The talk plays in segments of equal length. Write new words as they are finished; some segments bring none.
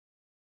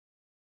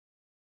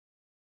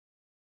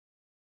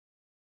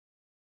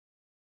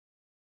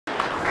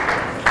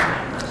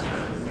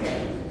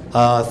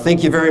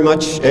Thank you very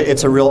much.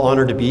 It's a real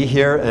honor to be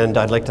here, and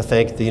I'd like to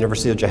thank the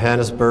University of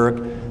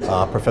Johannesburg,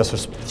 Professor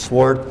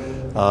Swart,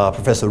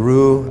 Professor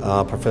Roux,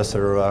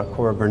 Professor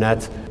Cora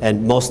Burnett,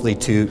 and mostly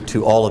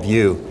to all of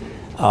you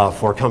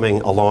for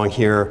coming along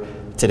here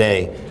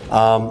today.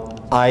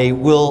 I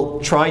will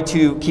try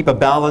to keep a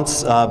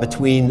balance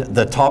between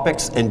the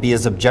topics and be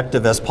as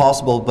objective as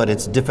possible, but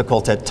it's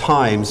difficult at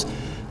times,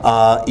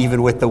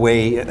 even with the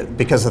way,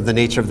 because of the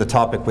nature of the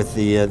topic with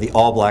the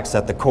All Blacks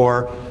at the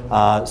core.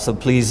 So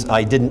please,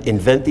 I didn't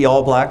invent the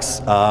All Blacks.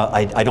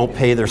 I don't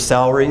pay their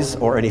salaries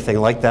or anything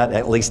like that,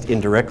 at least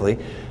indirectly.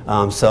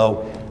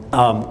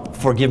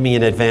 Forgive me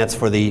in advance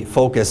for the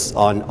focus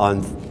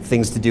on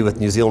things to do with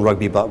New Zealand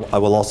rugby, but I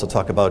will also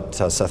talk about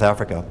South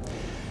Africa.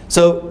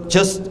 So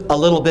just a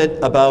little bit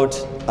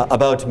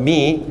about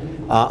me.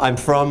 I'm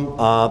from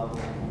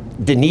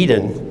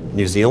Dunedin,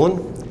 New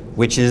Zealand,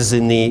 which is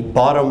in the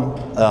bottom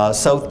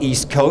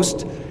southeast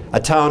coast, a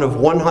town of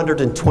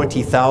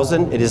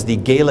 120,000. It is the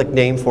Gaelic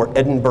name for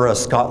Edinburgh,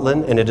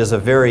 Scotland, and it is a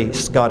very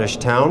Scottish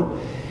town.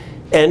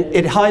 And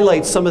it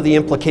highlights some of the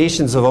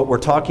implications of what we're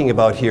talking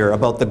about here,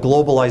 about the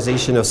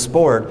globalization of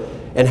sport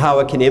and how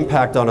it can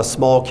impact on a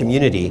small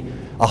community.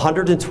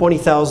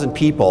 120,000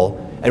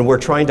 people, and we're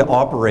trying to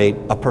operate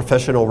a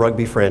professional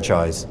rugby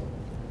franchise.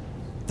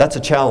 That's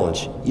a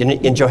challenge.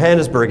 In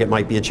Johannesburg, it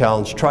might be a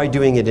challenge. Try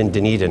doing it in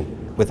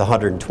Dunedin with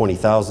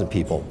 120,000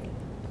 people.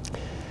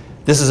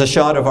 This is a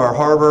shot of our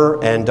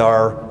harbor, and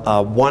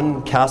our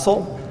one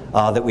castle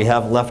that we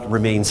have left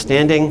remains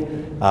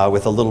standing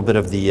with a little bit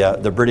of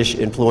the British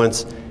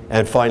influence.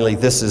 And finally,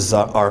 this is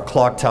our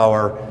clock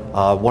tower,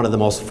 one of the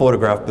most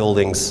photographed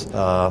buildings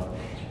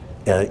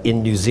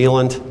in New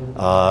Zealand.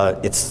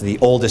 It's the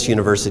oldest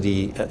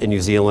university in New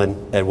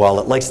Zealand, and while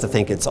it likes to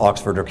think it's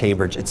Oxford or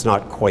Cambridge, it's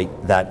not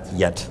quite that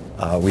yet.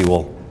 We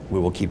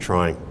will keep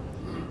trying.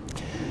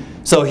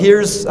 So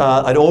here's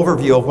an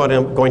overview of what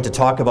I'm going to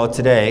talk about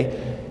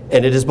today.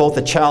 And it is both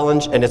a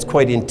challenge and it's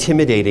quite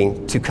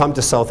intimidating to come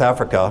to South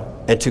Africa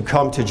and to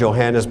come to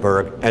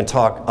Johannesburg and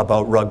talk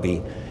about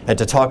rugby and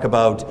to talk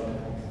about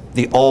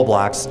the All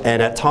Blacks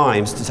and at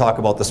times to talk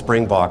about the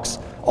Springboks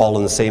all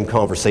in the same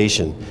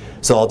conversation.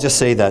 So I'll just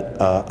say that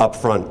up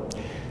front.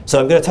 So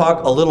I'm going to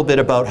talk a little bit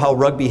about how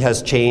rugby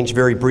has changed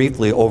very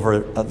briefly over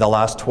the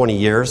last 20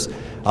 years,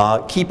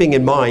 keeping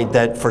in mind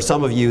that for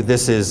some of you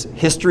this is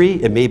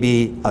history. It may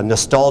be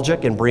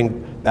nostalgic and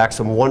bring back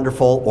some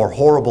wonderful or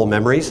horrible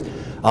memories.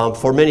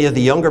 For many of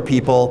the younger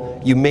people,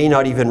 you may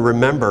not even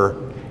remember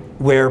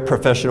where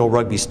professional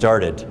rugby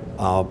started.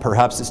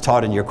 Perhaps it's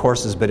taught in your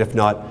courses, but if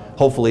not,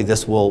 hopefully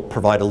this will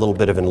provide a little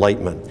bit of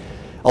enlightenment.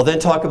 I'll then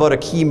talk about a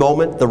key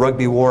moment, the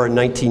Rugby War in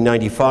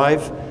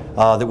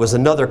 1995. There was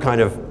another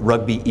kind of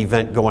rugby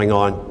event going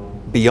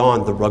on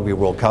beyond the Rugby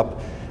World Cup.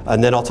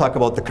 And then I'll talk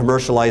about the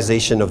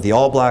commercialization of the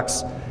All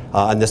Blacks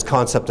and this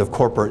concept of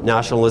corporate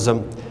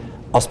nationalism.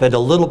 I'll spend a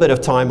little bit of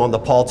time on the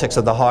politics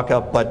of the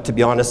Haka, but to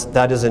be honest,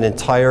 that is an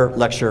entire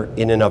lecture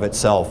in and of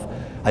itself.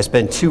 I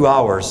spend 2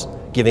 hours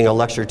giving a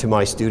lecture to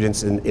my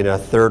students in a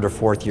third or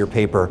fourth year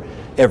paper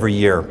every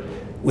year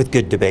with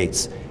good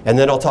debates. And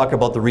then I'll talk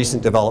about the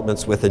recent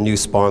developments with a new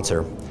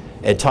sponsor.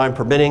 And time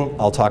permitting,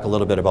 I'll talk a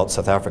little bit about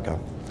South Africa.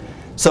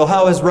 So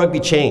how has rugby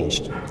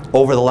changed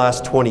over the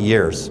last 20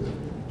 years?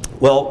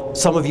 Well,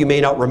 some of you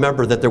may not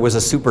remember that there was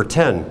a Super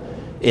 10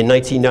 in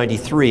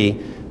 1993,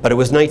 but it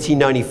was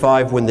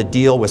 1995 when the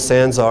deal with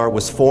Sanzar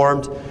was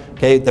formed,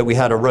 okay, that we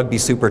had a Rugby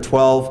Super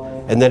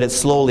 12, and then it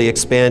slowly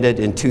expanded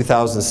in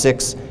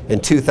 2006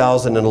 and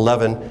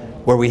 2011,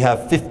 where we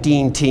have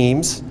 15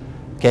 teams,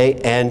 okay,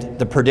 and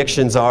the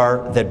predictions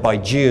are that by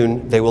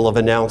June they will have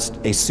announced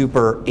a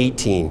Super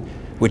 18,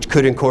 which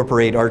could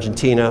incorporate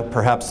Argentina,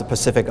 perhaps the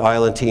Pacific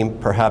Island team,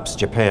 perhaps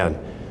Japan.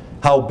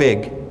 How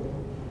big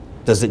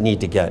does it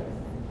need to get?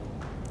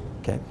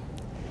 Okay.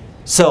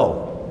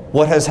 So,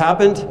 what has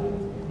happened?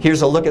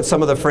 Here's a look at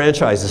some of the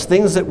franchises,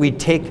 things that we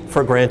take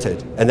for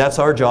granted. And that's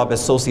our job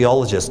as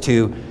sociologists,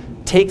 to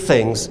take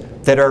things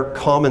that are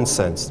common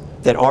sense,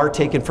 that are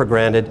taken for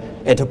granted,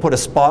 and to put a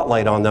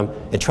spotlight on them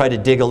and try to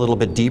dig a little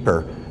bit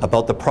deeper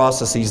about the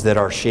processes that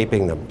are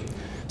shaping them.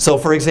 So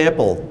for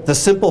example, the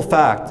simple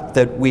fact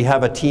that we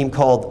have a team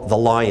called the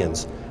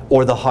Lions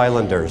or the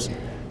Highlanders,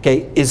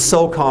 okay, is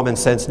so common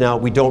sense now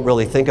we don't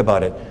really think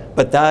about it.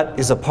 But that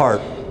is a part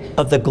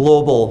of the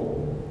global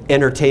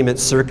entertainment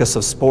circus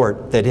of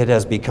sport that it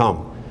has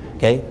become,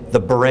 okay? The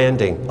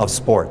branding of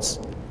sports.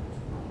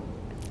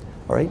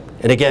 All right,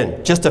 and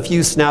again, just a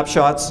few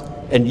snapshots,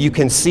 and you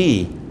can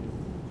see,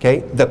 okay,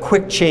 the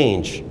quick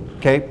change,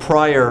 okay,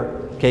 prior,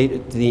 okay,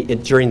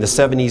 during the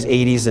 70s,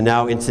 80s, and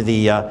now into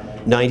the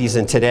 90s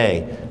and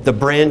today. The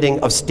branding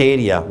of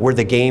stadia where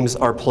the games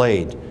are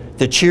played,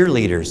 the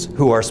cheerleaders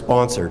who are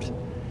sponsored,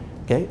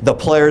 okay, the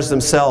players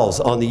themselves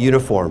on the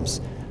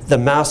uniforms, the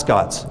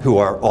mascots who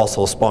are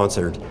also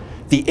sponsored,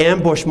 the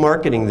ambush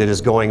marketing that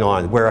is going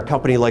on, where a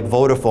company like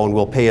Vodafone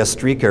will pay a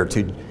streaker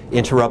to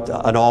interrupt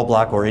an All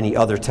Black or any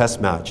other test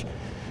match.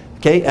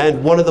 Okay,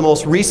 and one of the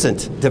most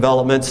recent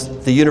developments,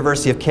 the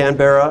University of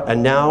Canberra,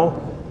 and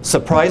now,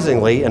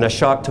 surprisingly, and a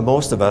shock to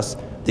most of us,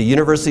 the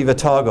University of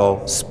Otago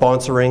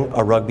sponsoring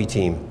a rugby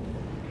team.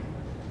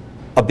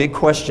 A big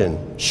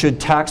question, should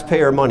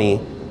taxpayer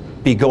money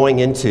be going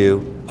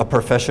into a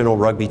professional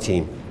rugby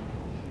team?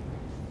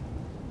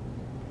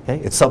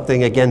 Okay, it's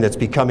something, again, that's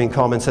becoming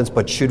common sense,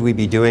 but should we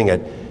be doing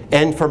it?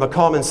 And from a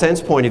common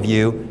sense point of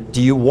view,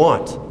 do you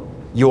want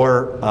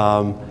your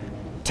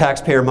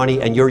taxpayer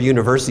money and your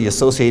university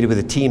associated with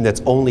a team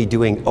that's only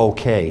doing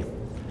okay?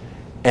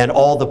 And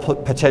all the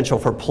potential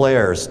for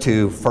players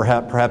to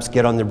perhaps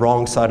get on the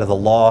wrong side of the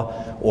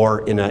law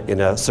or in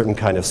a certain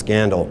kind of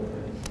scandal.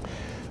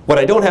 What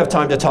I don't have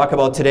time to talk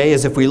about today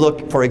is if we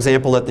look, for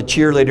example, at the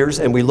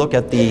cheerleaders and we look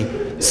at the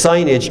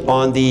signage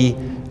on the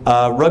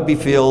rugby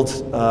field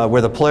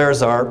where the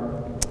players are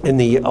in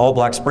the All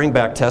Black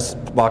Springbok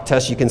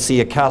test, you can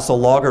see a Castle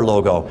Lager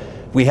logo.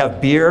 We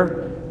have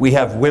beer, we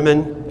have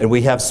women, and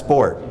we have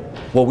sport,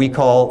 what we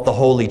call the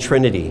Holy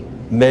Trinity,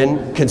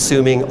 men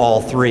consuming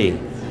all three.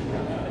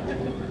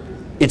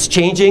 It's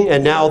changing,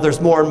 and now there's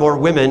more and more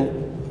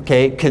women,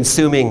 okay,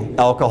 consuming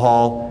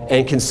alcohol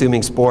and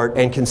consuming sport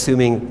and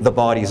consuming the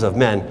bodies of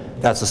men.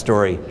 That's a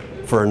story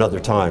for another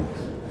time.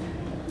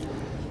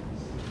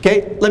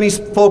 Okay, let me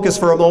focus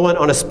for a moment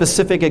on a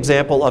specific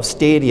example of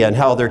stadia and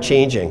how they're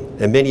changing.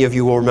 And many of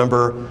you will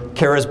remember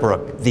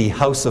Carisbrooke, the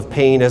House of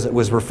Pain as it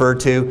was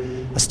referred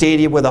to, a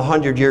stadium with a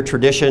 100-year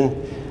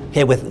tradition,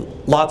 okay, with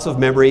lots of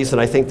memories,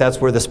 and I think that's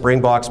where the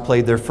Springboks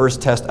played their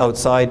first test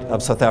outside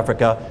of South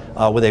Africa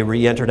when they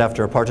re-entered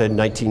after apartheid in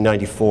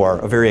 1994.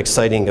 A very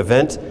exciting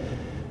event.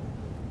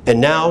 And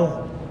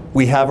now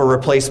we have a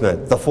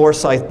replacement, the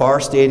Forsyth Bar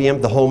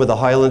Stadium, the home of the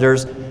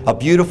Highlanders, a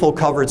beautiful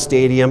covered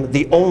stadium,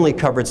 the only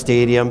covered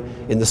stadium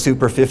in the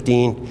Super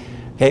 15.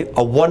 Okay,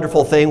 a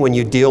wonderful thing when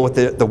you deal with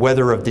the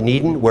weather of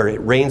Dunedin, where it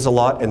rains a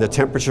lot and the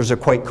temperatures are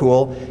quite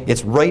cool.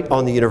 It's right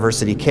on the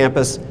university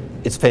campus.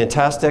 It's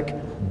fantastic,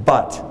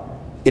 but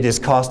it is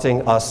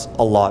costing us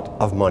a lot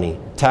of money.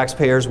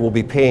 Taxpayers will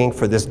be paying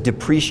for this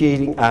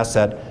depreciating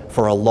asset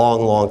for a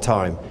long, long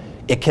time.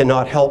 It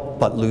cannot help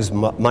but lose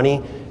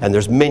money, and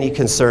there's many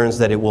concerns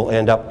that it will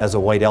end up as a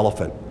white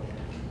elephant.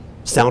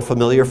 Sound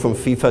familiar from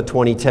FIFA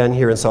 2010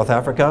 here in South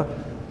Africa?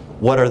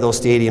 What are those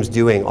stadiums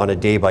doing on a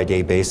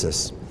day-by-day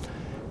basis?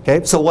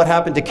 Okay, so what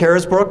happened to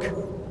Carisbrooke?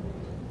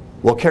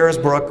 Well,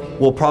 Carisbrooke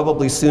will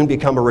probably soon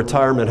become a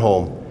retirement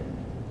home.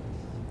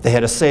 They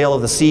had a sale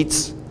of the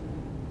seats,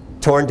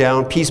 torn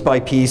down piece by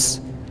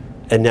piece,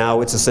 and now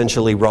it's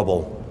essentially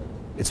rubble.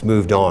 It's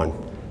moved on.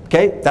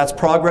 Okay, that's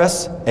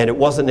progress, and it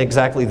wasn't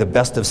exactly the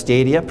best of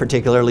stadia,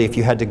 particularly if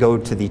you had to go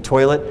to the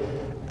toilet,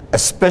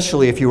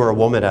 especially if you were a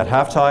woman at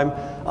halftime,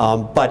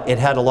 but it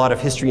had a lot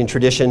of history and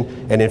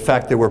tradition, and in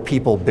fact there were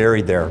people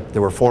buried there.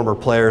 There were former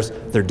players,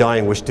 their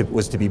dying wish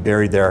was to be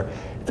buried there,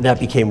 and that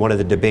became one of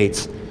the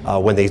debates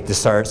when they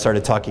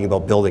started talking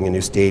about building a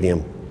new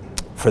stadium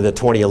for the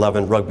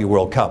 2011 Rugby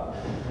World Cup.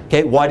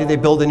 Okay, why did they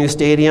build a new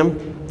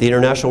stadium? The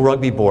International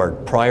Rugby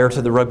Board, prior to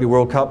the Rugby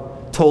World Cup,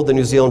 told the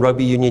New Zealand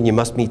Rugby Union, you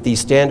must meet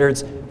these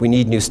standards, we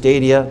need new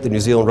stadia. The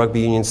New Zealand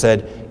Rugby Union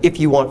said, if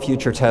you want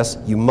future tests,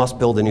 you must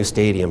build a new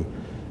stadium.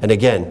 And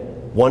again,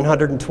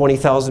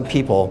 120,000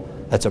 people,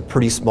 that's a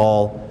pretty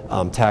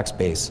small tax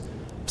base.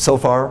 So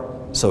far,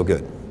 so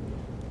good.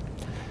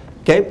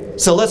 Okay,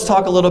 so let's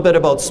talk a little bit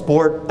about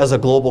sport as a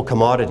global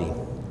commodity.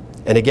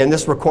 And again,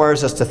 this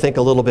requires us to think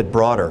a little bit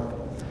broader.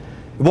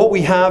 What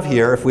we have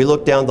here, if we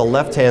look down the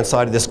left-hand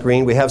side of the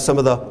screen, we have some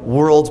of the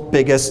world's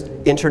biggest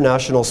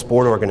international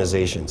sport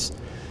organizations.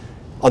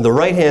 On the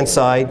right-hand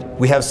side,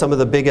 we have some of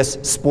the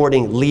biggest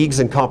sporting leagues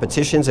and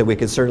competitions, and we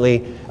could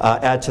certainly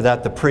add to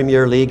that the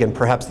Premier League and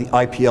perhaps the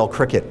IPL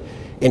cricket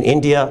in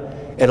India.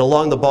 And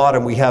along the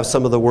bottom, we have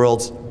some of the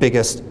world's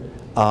biggest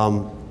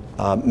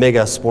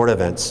mega sport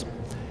events.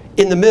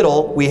 In the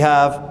middle, we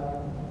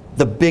have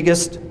the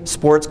biggest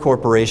sports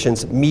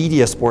corporations,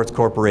 media sports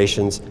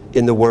corporations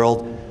in the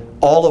world,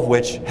 all of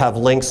which have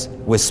links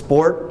with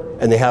sport,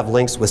 and they have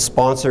links with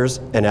sponsors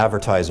and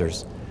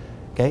advertisers.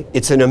 Okay?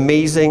 It's an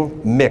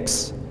amazing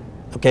mix.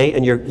 Okay?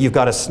 And you've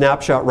got a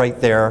snapshot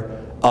right there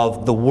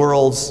of the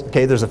world's,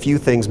 okay, there's a few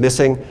things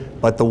missing,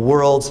 but the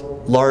world's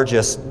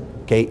largest,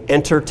 okay,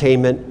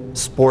 entertainment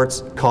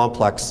sports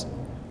complex,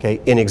 okay,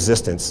 in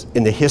existence,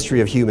 in the history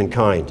of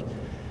humankind.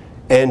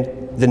 And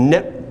the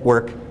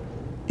network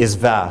is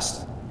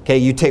vast. Okay,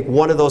 you take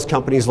one of those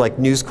companies like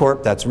News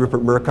Corp, that's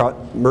Rupert Murdoch's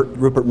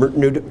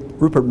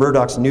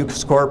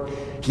News Corp.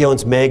 He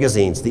owns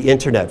magazines, the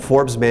internet,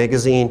 Forbes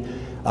magazine,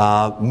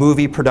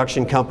 movie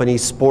production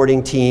companies,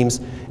 sporting teams,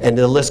 and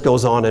the list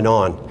goes on and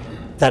on.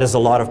 That is a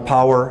lot of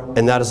power,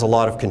 and that is a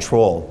lot of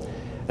control.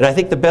 And I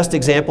think the best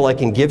example I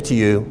can give to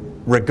you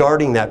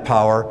regarding that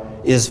power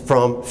is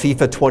from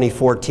FIFA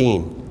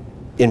 2014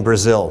 in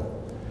Brazil.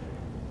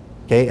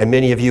 Okay, and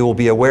many of you will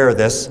be aware of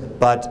this,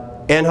 but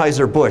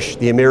Anheuser-Busch,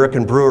 the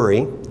American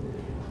brewery,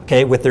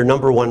 okay, with their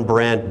 #1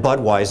 brand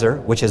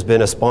Budweiser, which has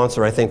been a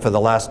sponsor, I think, for the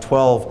last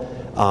 12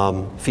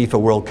 FIFA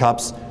World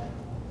Cups,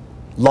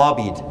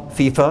 lobbied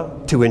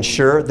FIFA to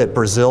ensure that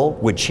Brazil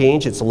would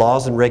change its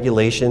laws and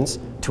regulations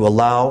to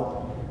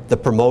allow the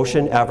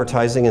promotion,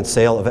 advertising, and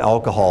sale of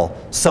alcohol,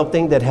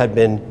 something that had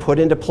been put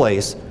into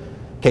place,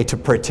 okay, to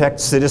protect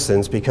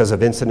citizens because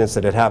of incidents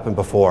that had happened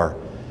before.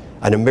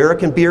 An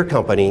American beer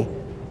company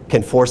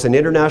can force an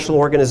international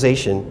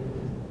organization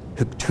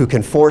who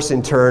can force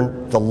in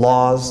turn the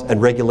laws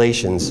and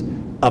regulations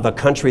of a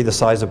country the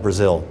size of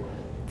Brazil.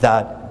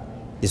 That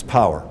is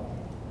power.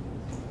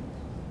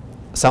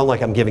 Sound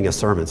like I'm giving a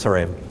sermon.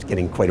 Sorry, I'm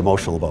getting quite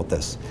emotional about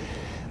this.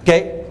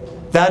 Okay,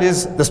 that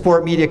is the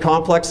sport media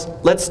complex.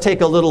 Let's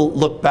take a little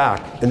look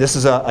back. And this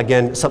is,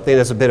 again, something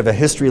that's a bit of a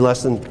history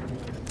lesson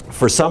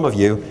for some of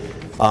you,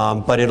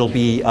 but it'll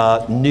be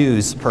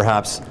news,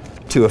 perhaps,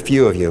 to a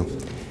few of you.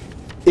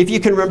 If you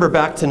can remember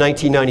back to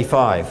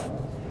 1995,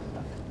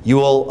 you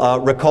will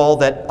recall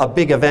that a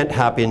big event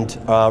happened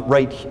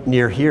right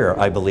near here,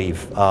 I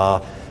believe.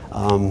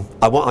 I'm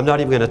not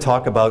even going to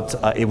talk about,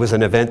 it was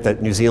an event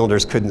that New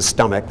Zealanders couldn't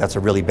stomach. That's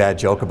a really bad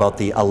joke about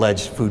the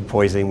alleged food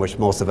poisoning, which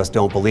most of us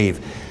don't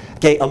believe.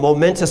 Okay, a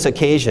momentous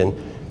occasion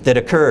that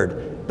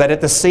occurred, but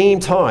at the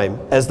same time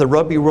as the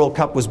Rugby World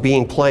Cup was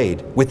being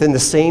played, within the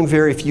same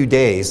very few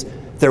days,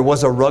 there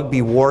was a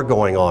rugby war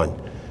going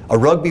on. A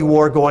rugby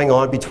war going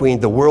on between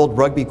the World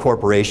Rugby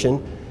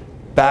Corporation,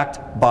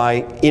 backed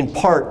by, in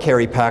part,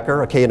 Kerry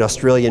Packer, okay, an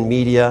Australian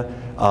media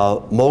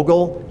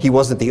mogul. He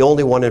wasn't the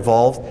only one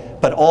involved,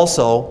 but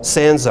also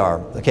SANZAR,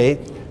 okay,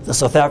 the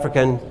South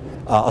African,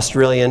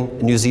 Australian,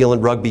 New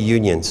Zealand rugby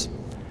unions.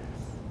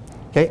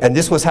 Okay, and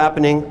this was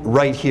happening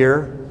right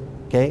here,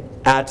 okay,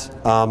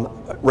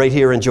 right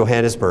here in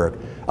Johannesburg.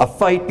 A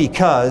fight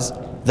because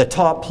the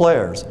top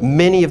players,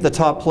 many of the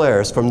top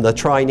players from the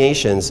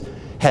Tri-Nations,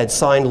 had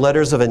signed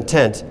letters of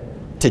intent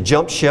to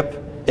jump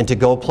ship and to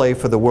go play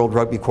for the World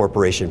Rugby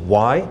Corporation.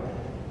 Why?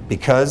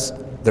 Because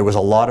there was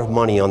a lot of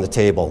money on the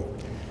table.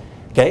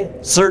 Okay,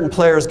 certain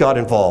players got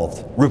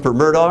involved. Rupert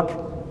Murdoch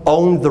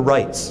owned the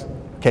rights,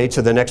 okay,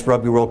 to the next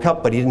Rugby World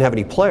Cup, but he didn't have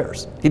any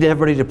players. He didn't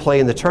have anybody to play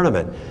in the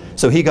tournament.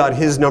 So he got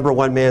his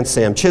 #1 man,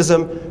 Sam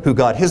Chisholm, who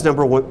got his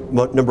number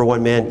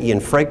one man, Ian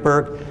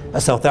Frankberg,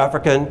 a South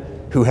African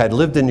who had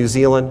lived in New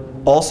Zealand,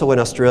 also in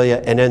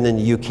Australia, and then in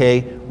the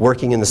UK,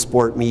 working in the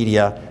sport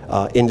media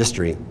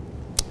industry.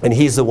 And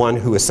he's the one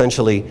who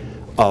essentially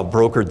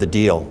brokered the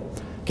deal.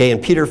 Okay,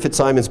 and Peter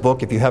Fitzsimon's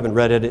book, if you haven't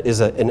read it,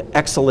 is an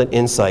excellent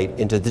insight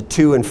into the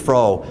to and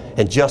fro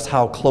and just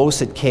how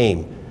close it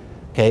came,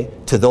 okay,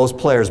 to those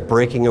players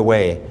breaking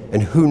away.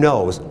 And who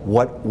knows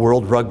what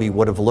World Rugby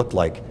would have looked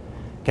like.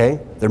 Okay,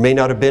 there may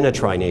not have been a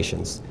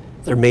Tri-Nations.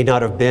 There may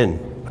not have been,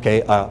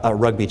 okay, a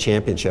rugby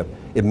championship.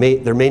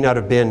 There may not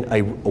have been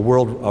a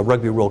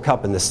Rugby World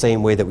Cup in the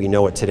same way that we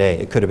know it today.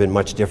 It could have been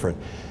much different.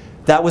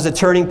 That was a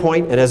turning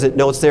point, and as it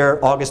notes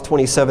there, August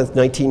 27th,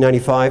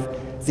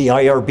 1995, the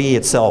IRB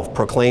itself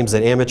proclaims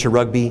that amateur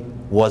rugby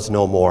was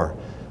no more.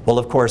 Well,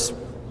 of course,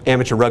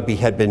 amateur rugby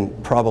had been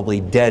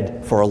probably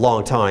dead for a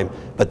long time,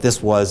 but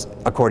this was,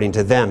 according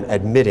to them,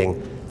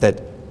 admitting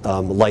that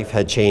life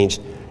had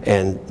changed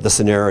and the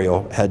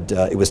scenario had,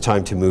 it was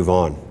time to move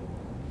on.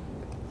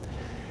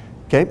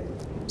 Okay,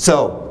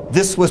 so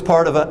this was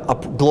part of a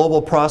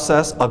global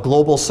process, a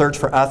global search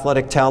for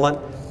athletic talent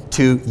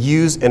to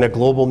use in a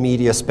global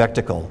media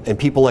spectacle. And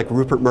people like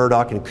Rupert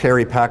Murdoch and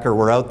Kerry Packer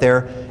were out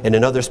there, and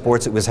in other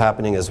sports it was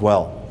happening as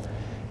well.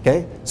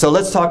 Okay, so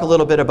let's talk a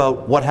little bit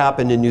about what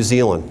happened in New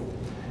Zealand.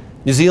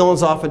 New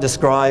Zealand's often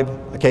described,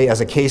 okay,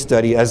 as a case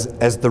study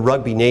as the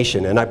rugby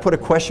nation, and I put a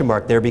question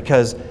mark there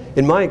because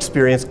in my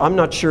experience, I'm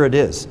not sure it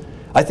is.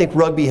 I think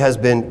rugby has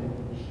been,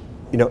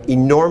 you know,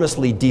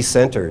 enormously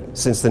decentered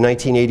since the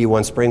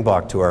 1981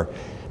 Springbok Tour.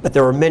 But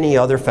there are many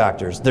other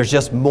factors. There's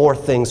just more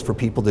things for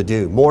people to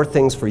do, more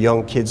things for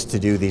young kids to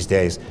do these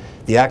days.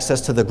 The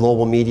access to the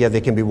global media,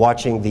 they can be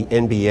watching the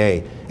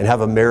NBA and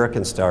have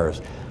American stars,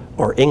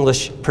 or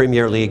English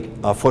Premier League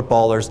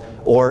footballers,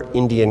 or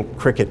Indian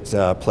cricket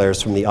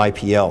players from the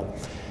IPL.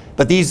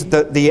 But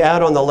the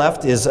ad on the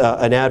left is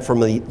an ad from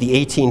the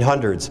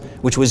 1800s,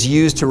 which was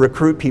used to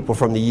recruit people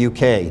from the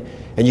UK.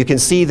 And you can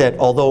see that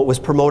although it was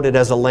promoted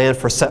as a land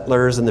for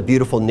settlers and the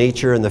beautiful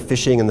nature and the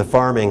fishing and the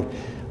farming,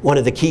 one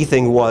of the key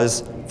things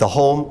was the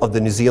home of the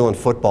New Zealand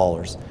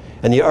footballers.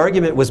 And the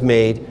argument was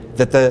made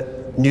that the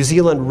New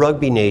Zealand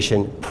rugby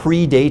nation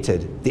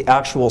predated the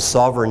actual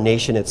sovereign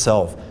nation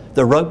itself.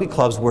 The rugby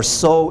clubs were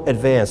so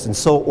advanced and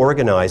so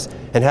organized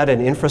and had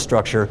an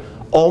infrastructure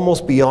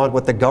almost beyond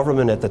what the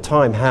government at the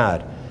time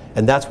had.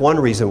 And that's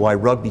one reason why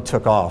rugby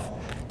took off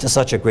to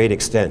such a great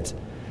extent.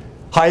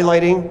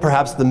 Highlighting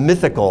perhaps the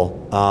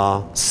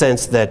mythical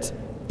sense that,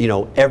 you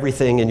know,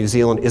 everything in New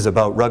Zealand is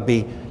about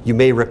rugby. You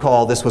may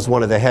recall this was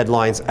one of the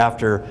headlines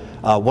after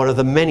one of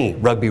the many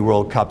Rugby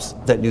World Cups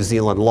that New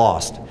Zealand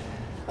lost.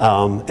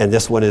 And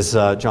this one is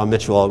John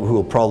Mitchell, who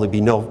will probably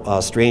be no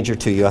stranger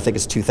to you. I think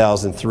it's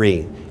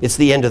 2003. It's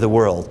the end of the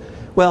world.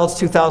 Well, it's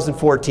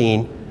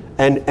 2014,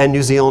 and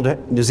New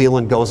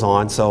Zealand goes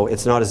on, so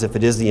it's not as if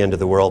it is the end of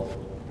the world.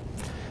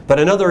 But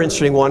another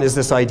interesting one is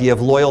this idea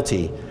of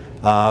loyalty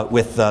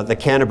with the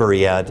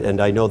Canterbury ad,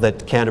 and I know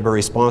that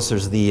Canterbury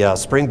sponsors the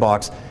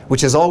Springboks,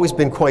 which has always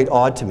been quite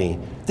odd to me,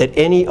 that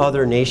any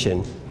other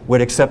nation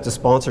would accept a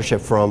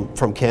sponsorship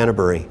from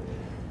Canterbury,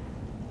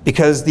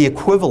 because the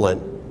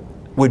equivalent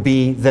would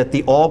be that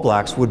the All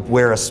Blacks would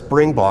wear a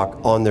Springbok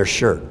on their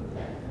shirt.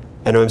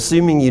 And I'm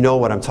assuming you know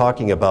what I'm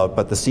talking about,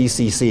 but the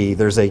CCC,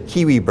 there's a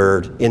kiwi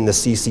bird in the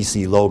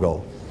CCC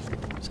logo.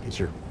 Let's get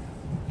your...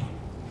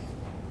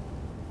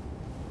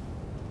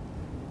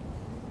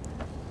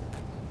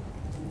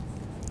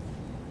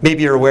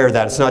 Maybe you're aware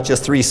that it's not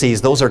just 3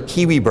 Cs, those are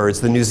kiwi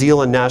birds. The New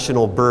Zealand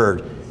national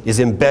bird is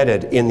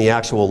embedded in the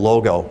actual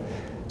logo.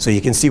 So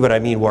you can see what I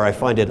mean, where I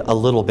find it a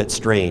little bit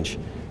strange.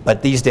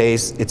 But these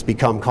days, it's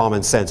become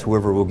common sense.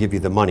 Whoever will give you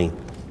the money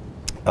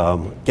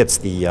gets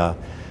the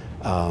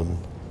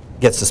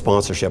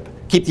sponsorship.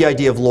 Keep the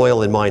idea of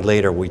loyal in mind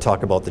later when we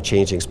talk about the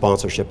changing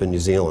sponsorship in New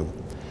Zealand.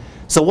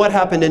 So what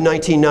happened in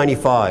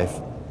 1995?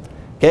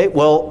 Okay,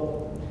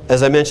 well,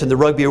 as I mentioned, the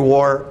rugby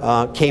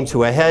war came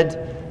to a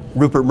head.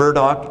 Rupert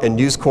Murdoch and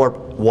News Corp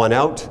won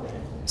out.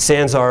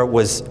 SANZAAR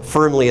was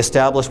firmly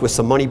established with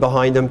some money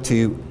behind them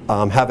to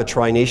have a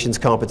Tri-Nations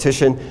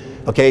competition,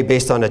 okay,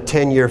 based on a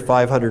 10-year,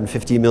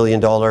 $550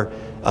 million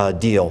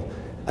deal.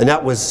 And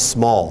that was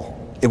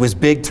small. It was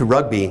big to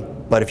rugby,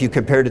 but if you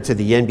compared it to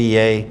the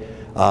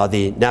NBA,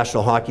 the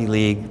National Hockey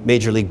League,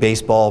 Major League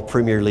Baseball,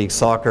 Premier League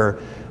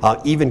Soccer,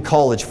 even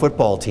college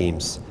football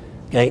teams,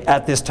 okay,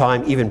 at this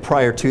time, even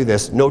prior to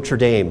this, Notre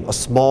Dame, a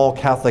small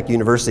Catholic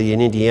university in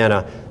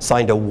Indiana,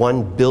 signed a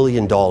 $1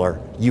 billion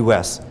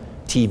US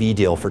TV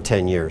deal for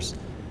 10 years.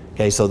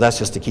 Okay, so that's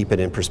just to keep it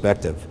in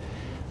perspective.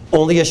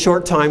 Only a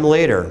short time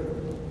later,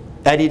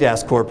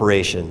 Adidas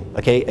Corporation,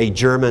 okay, a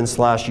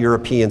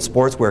German/European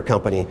sportswear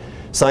company,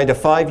 signed a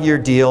 5-year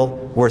deal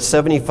worth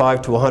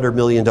 $75 to $100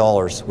 million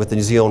with the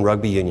New Zealand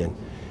Rugby Union.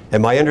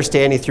 And my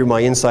understanding through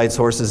my inside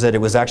sources is that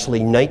it was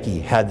actually Nike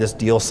had this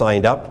deal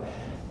signed up,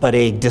 but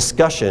a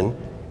discussion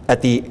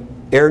at the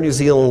Air New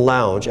Zealand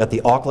lounge at the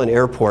Auckland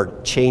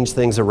airport changed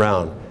things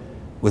around,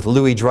 with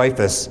Louis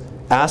Dreyfus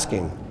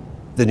asking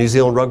the New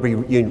Zealand Rugby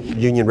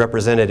Union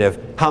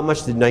representative, how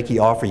much did Nike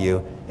offer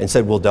you? And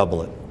said, we'll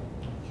double it.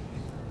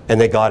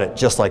 And they got it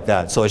just like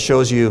that. So it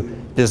shows you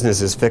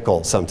business is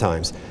fickle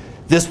sometimes.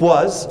 This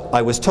was,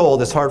 I was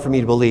told, it's hard for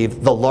me to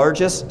believe, the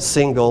largest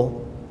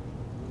single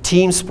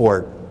team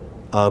sport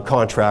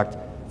contract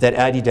that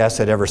Adidas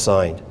had ever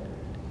signed.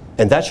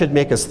 And that should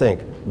make us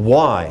think,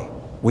 why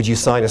would you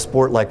sign a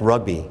sport like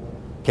rugby,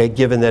 okay,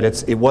 given that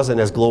it wasn't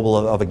as global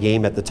of a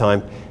game at the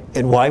time,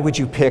 and why would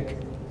you pick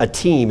a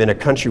team in a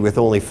country with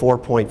only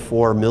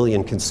 4.4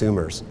 million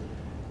consumers?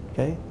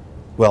 Okay?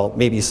 Well,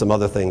 maybe some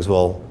other things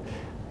will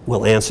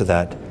answer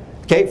that.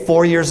 Okay,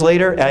 4 years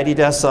later,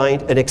 Adidas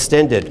signed an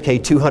extended, okay,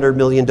 $200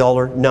 million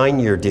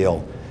 9-year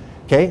deal.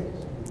 Okay?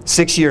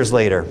 6 years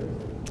later,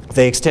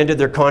 they extended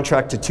their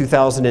contract to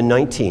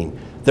 2019.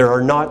 There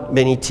are not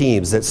many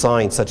teams that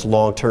sign such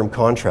long-term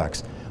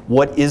contracts.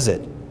 What is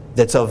it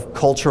that's of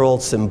cultural,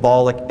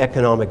 symbolic,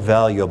 economic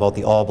value about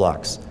the All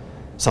Blacks?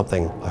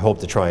 Something I hope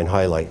to try and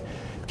highlight.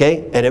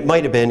 Okay, and it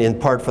might have been in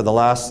part for the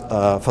last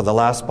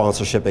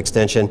sponsorship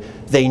extension.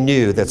 They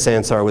knew that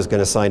SANZAAR was going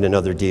to sign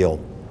another deal,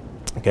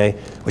 okay,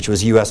 which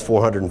was US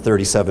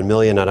 $437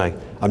 million, and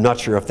I'm not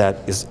sure if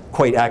that is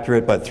quite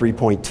accurate, but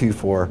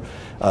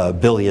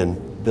 3.24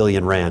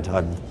 billion rand.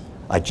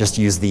 I just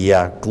used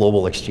the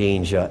global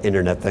exchange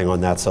internet thing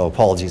on that, so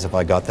apologies if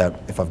I've got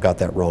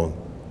that wrong.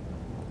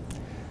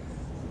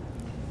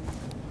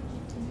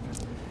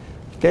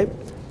 Okay,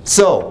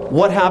 so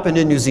what happened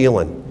in New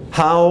Zealand?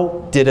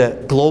 How did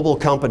a global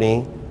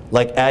company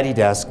like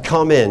Adidas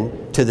come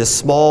in to this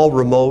small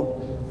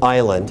remote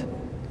island,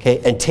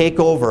 okay, and take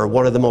over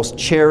one of the most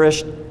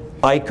cherished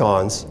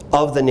icons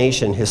of the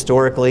nation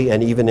historically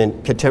and even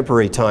in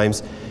contemporary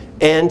times,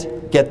 and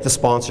get the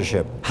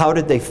sponsorship? How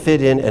did they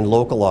fit in and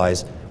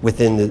localize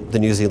within the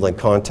New Zealand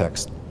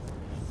context?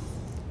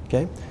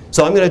 Okay,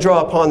 so I'm going to draw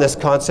upon this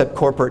concept,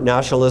 corporate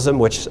nationalism,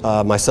 which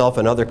myself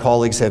and other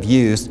colleagues have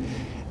used,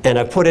 and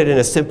I've put it in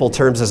as simple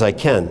terms as I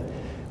can.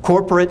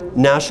 Corporate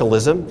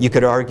nationalism, you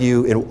could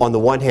argue, on the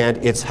one hand,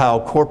 it's how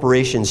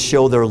corporations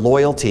show their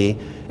loyalty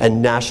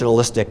and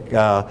nationalistic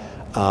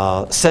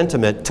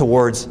sentiment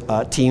towards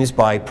teams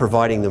by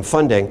providing them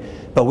funding,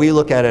 but we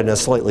look at it in a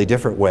slightly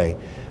different way.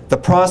 The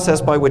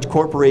process by which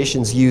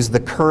corporations use the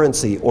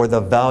currency or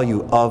the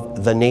value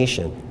of the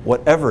nation,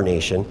 whatever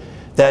nation,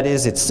 that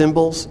is its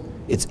symbols,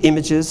 its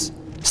images,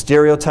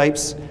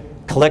 stereotypes,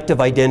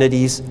 collective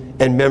identities,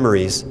 and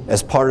memories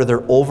as part of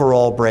their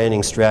overall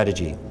branding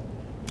strategy.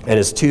 And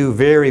as two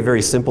very,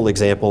 very simple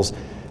examples,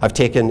 I've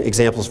taken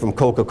examples from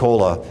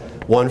Coca-Cola,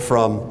 one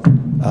from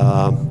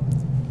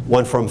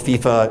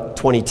FIFA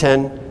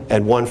 2010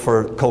 and one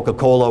for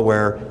Coca-Cola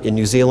where in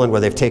New Zealand where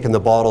they've taken the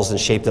bottles and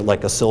shaped it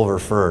like a silver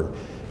fern.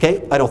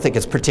 Okay, I don't think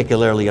it's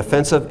particularly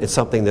offensive. It's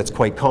something that's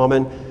quite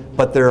common,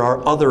 but there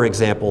are other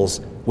examples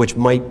which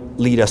might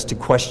lead us to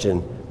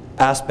question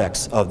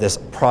aspects of this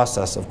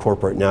process of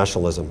corporate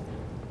nationalism.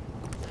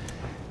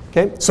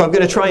 Okay, so I'm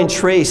going to try and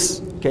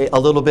trace, okay, a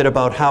little bit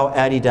about how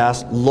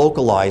Adidas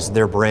localized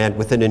their brand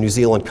within a New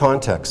Zealand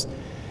context.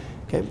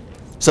 Okay,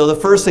 so the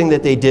first thing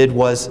that they did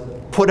was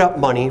put up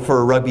money for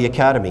a rugby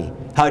academy.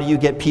 How do you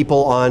get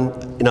people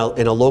on, in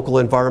a local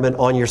environment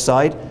on your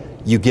side?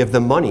 You give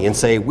them money and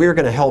say, we're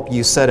going to help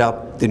you set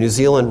up the New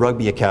Zealand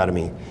Rugby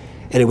Academy.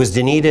 And it was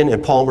Dunedin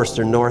and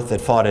Palmerston North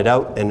that fought it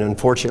out, and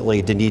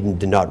unfortunately Dunedin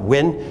did not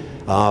win,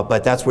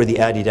 but that's where the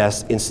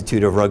Adidas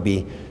Institute of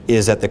Rugby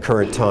is at the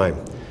current time.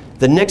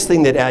 The next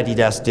thing that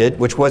Adidas did,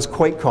 which was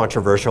quite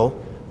controversial,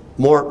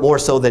 more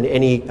so than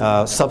any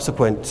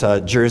subsequent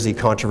jersey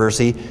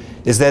controversy,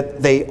 is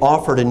that they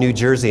offered a new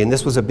jersey, and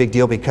this was a big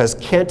deal because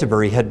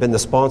Canterbury had been the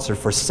sponsor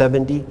for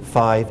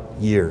 75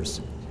 years.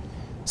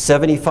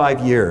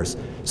 75 years.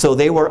 So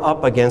they were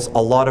up against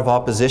a lot of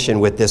opposition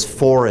with this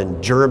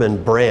foreign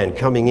German brand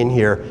coming in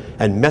here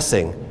and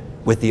messing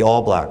with the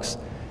All Blacks.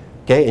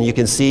 Okay, and you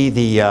can see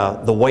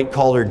the white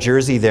collared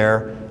jersey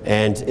there,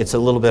 and it's a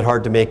little bit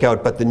hard to make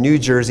out, but the new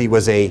jersey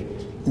was a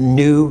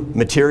new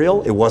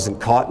material. It wasn't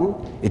cotton.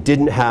 It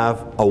didn't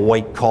have a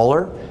white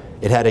collar.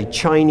 It had a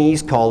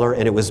Chinese collar,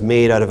 and it was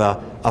made out of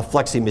a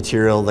flexi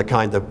material, the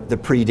kind, the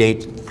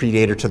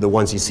predator to the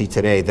ones you see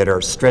today that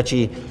are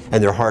stretchy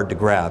and they're hard to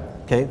grab.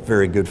 Okay,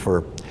 very good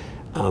for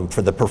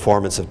the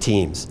performance of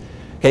teams.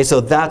 Okay,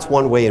 so that's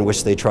one way in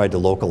which they tried to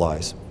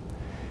localize.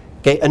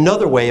 Okay,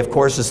 another way, of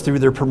course, is through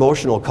their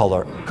promotional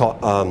culture,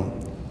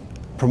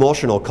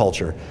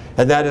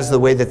 and that is the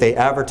way that they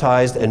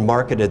advertised and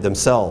marketed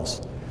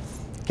themselves.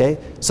 Okay,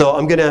 so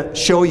I'm going to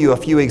show you a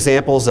few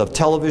examples of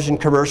television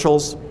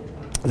commercials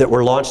that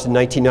were launched in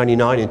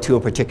 1999, and two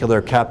in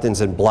particular,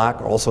 Captains in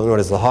Black, also known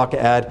as the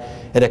Haka ad,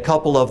 and a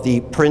couple of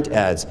the print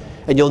ads.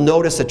 And you'll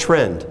notice a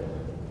trend,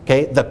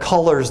 okay, the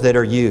colors that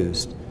are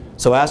used.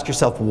 So ask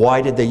yourself,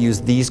 why did they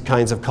use these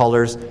kinds of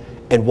colors,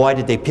 and why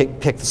did they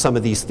pick some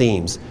of these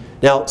themes?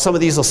 Now, some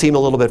of these will seem a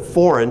little bit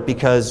foreign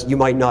because you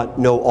might not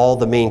know all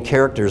the main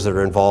characters that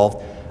are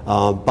involved,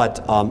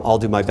 but I'll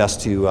do my best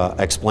to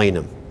explain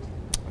them.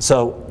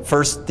 So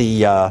first,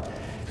 the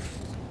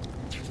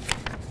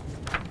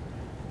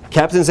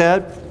Captain's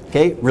ad,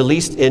 okay,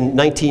 released in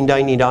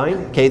 1999,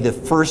 okay, the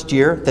first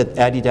year that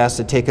Adidas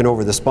had taken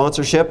over the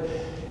sponsorship,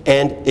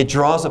 and it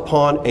draws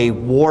upon a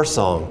war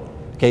song,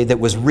 okay, that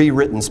was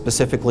rewritten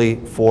specifically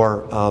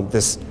for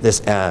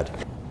this ad.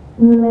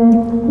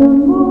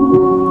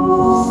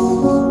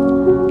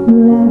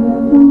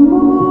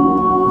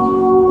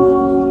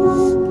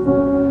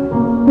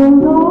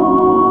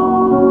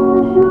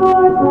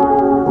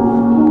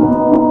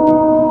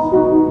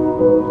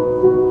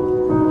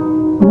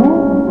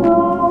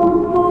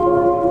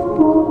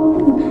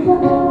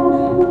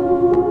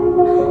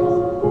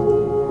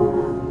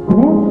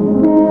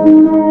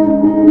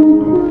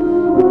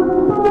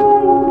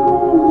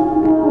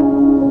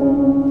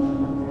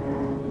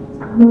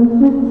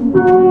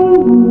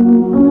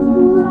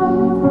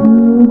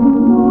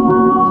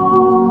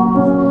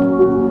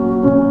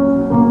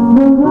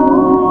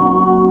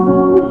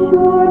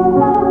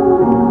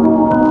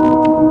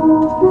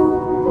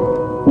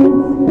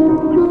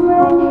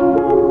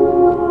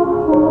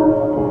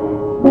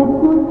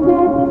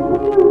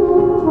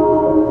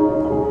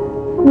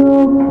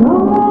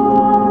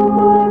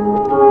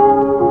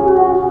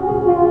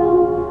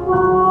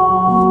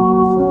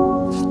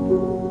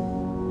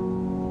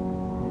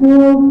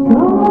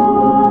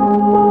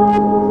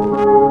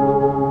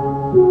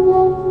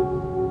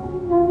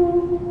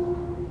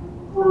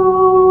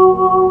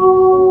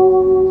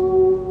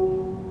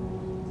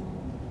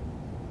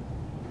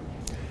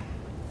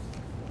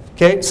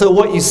 Okay, so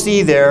what you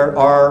see there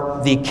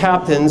are the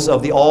captains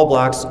of the All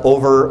Blacks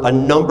over a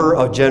number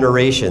of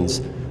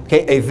generations.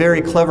 Okay, a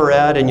very clever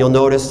ad, and you'll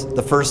notice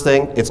the first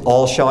thing, it's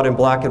all shot in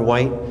black and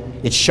white.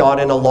 It's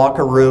shot in a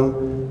locker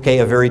room, okay,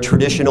 a very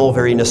traditional,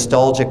 very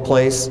nostalgic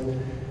place.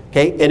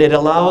 Okay, and it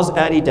allows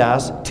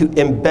Adidas to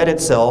embed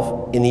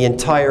itself in the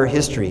entire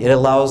history. It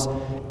allows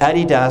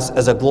Adidas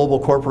as a global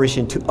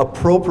corporation to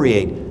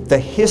appropriate the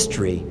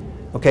history,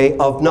 okay,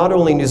 of not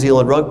only New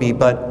Zealand rugby,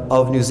 but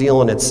of New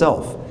Zealand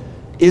itself.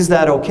 Is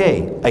that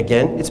okay?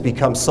 Again, it's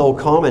become so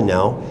common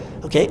now.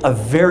 Okay, a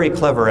very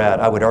clever ad,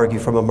 I would argue,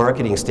 from a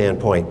marketing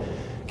standpoint.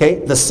 Okay,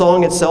 the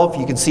song itself,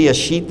 you can see a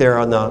sheet there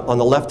on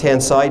the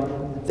left-hand side.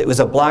 It was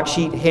a black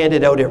sheet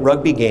handed out at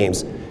rugby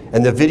games,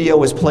 and the video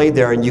was played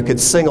there, and you could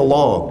sing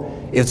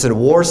along. It's a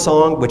war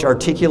song which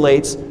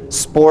articulates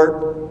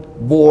sport,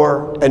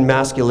 war, and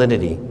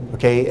masculinity.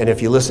 Okay, and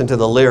if you listen to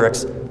the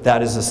lyrics,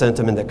 that is the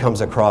sentiment that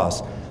comes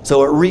across.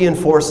 So it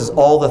reinforces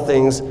all the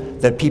things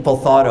that people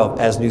thought of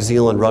as New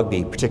Zealand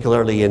rugby,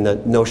 particularly in the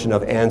notion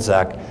of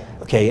Anzac,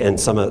 okay, and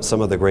some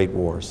of the great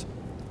wars.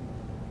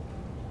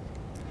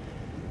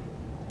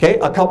 Okay,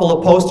 a couple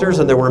of posters,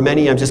 and there were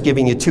many. I'm just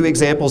giving you two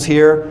examples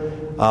here.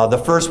 The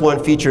first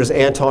one features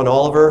Anton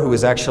Oliver, who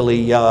is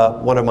actually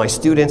one of my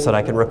students, and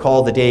I can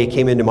recall the day he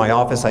came into my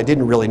office. I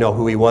didn't really know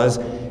who he was,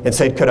 and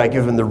said, could I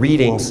give him the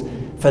readings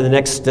for the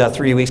next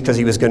 3 weeks because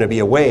he was going to be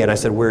away. And I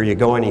said, where are you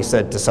going? He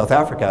said, to South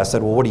Africa. I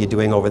said, well, what are you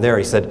doing over there?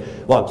 He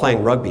said, well, I'm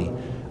playing rugby.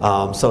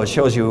 So it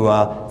shows you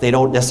they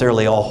don't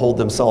necessarily all hold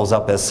themselves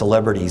up as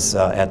celebrities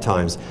at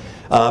times.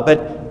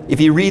 But if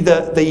you read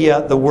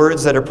the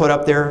words that are put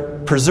up there,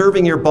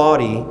 preserving your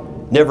body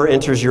never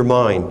enters your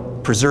mind.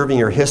 preserving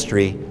your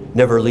history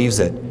never leaves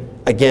it.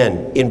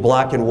 Again, in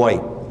black and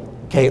white,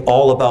 okay,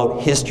 all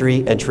about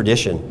history and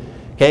tradition.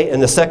 Okay,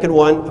 and the second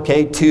one,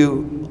 okay,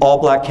 2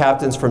 all-black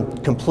captains from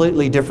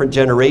completely different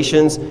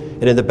generations,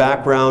 and in the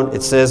background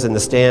it says in the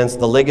stands,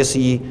 the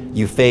legacy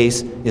you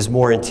face is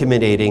more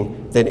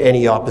intimidating than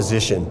any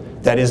opposition.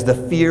 That is the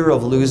fear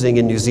of losing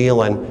in New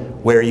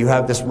Zealand, where you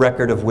have this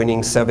record of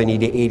winning 70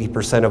 to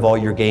 80% of all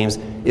your games,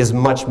 is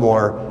much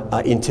more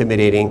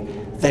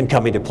intimidating than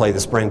coming to play the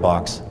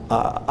Springboks.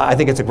 I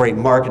think it's a great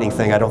marketing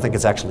thing. I don't think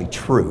it's actually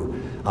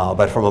true,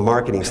 but from a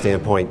marketing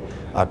standpoint,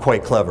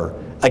 quite clever.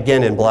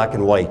 Again, in black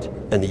and white,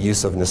 and the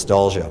use of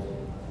nostalgia.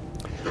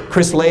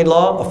 Chris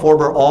Laidlaw, a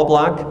former All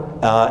Black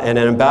and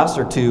an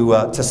ambassador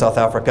to South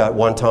Africa at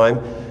one time,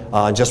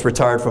 just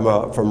retired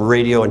from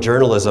radio and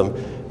journalism,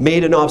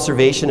 made an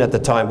observation at the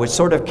time which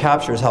sort of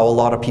captures how a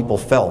lot of people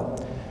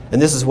felt.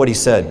 And this is what he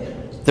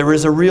said: "There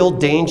is a real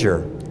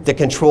danger that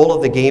control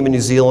of the game in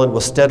New Zealand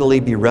will steadily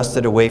be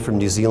wrested away from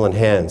New Zealand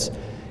hands.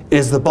 It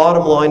is the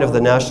bottom line of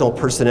the national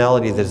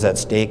personality that is at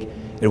stake,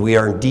 and we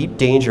are in deep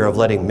danger of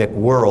letting Mick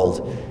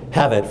World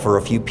have it for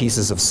a few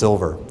pieces of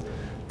silver.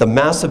 The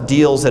massive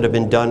deals that have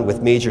been done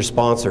with major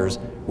sponsors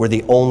were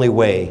the only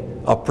way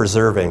of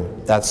preserving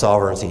that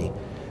sovereignty."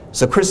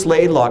 So Chris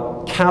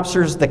Laidlaw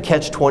captures the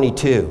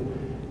catch-22.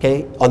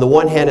 Okay? On the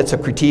one hand, it's a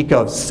critique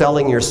of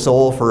selling your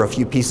soul for a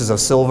few pieces of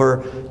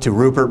silver to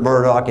Rupert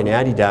Murdoch and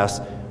Adidas,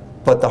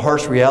 but the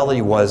harsh reality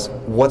was,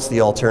 what's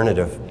the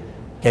alternative?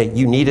 Okay?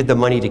 You needed the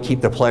money to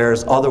keep the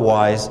players,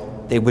 otherwise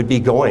they would be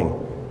going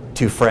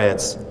to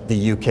France,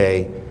 the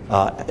UK,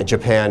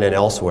 Japan, and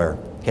elsewhere.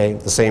 Okay?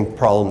 The same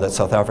problem that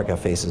South Africa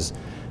faces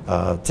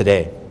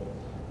today,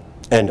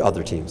 and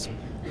other teams.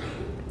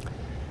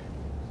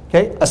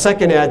 Okay? A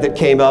second ad that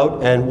came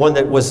out, and one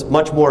that was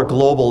much more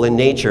global in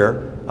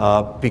nature,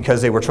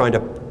 because they were trying to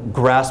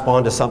grasp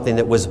onto something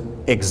that was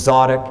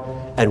exotic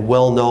and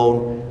well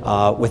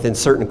known within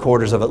certain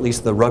quarters of at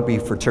least the rugby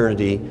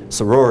fraternity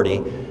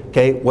sorority.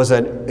 Okay?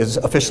 Is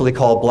officially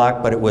called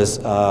Black, but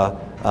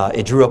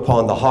it drew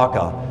upon the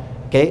Haka.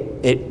 Okay?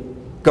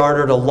 It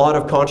garnered a lot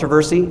of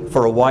controversy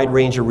for a wide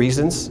range of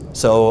reasons.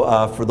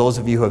 So for those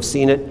of you who have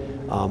seen it,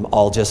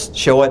 I'll just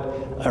show it.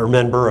 I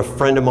remember a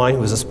friend of mine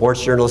who was a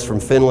sports journalist from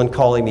Finland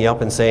calling me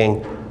up and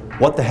saying,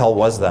 "What the hell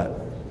was that?"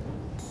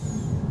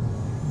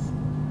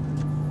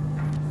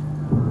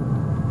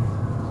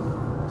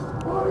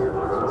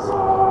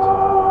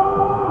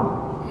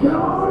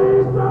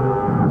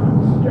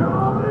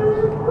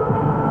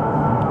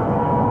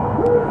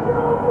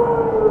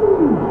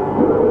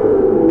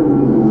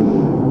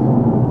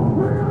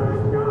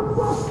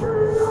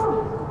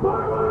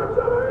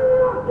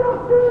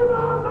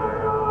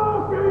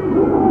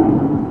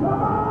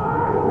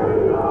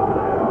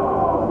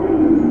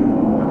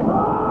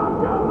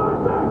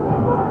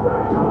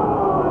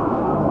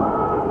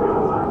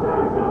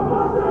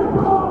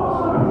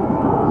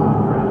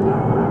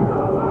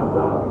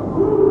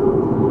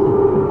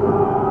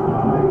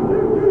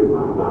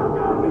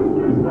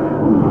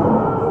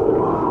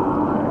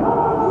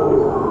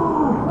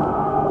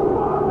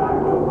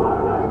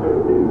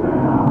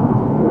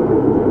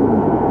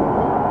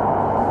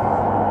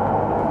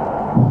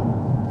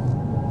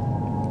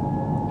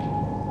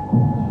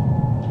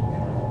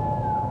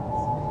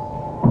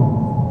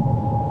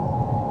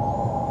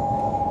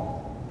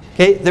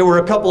 Okay, there were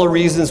a couple of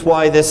reasons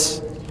why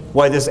this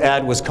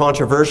ad was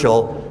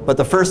controversial, but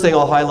the first thing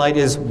I'll highlight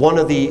is one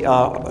of the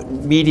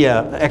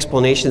media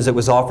explanations that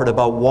was offered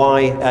about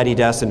why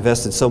Adidas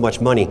invested so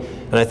much money,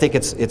 and I think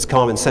it's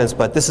common sense,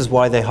 but this is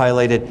why they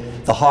highlighted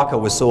the Haka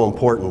was so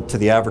important to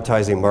the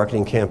advertising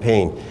marketing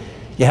campaign.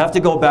 You have to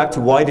go back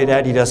to why did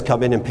Adidas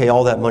come in and pay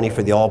all that money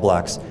for the All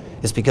Blacks?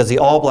 It's because the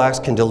All Blacks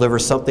can deliver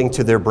something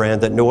to their brand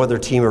that no other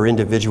team or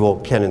individual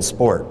can in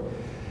sport,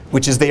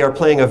 which is they are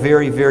playing a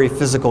very, very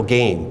physical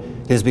game.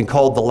 It has been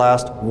called the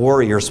last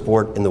warrior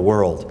sport in the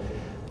world.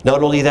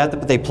 Not only that,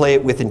 but they play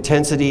it with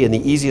intensity, and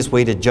the easiest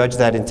way to judge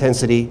that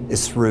intensity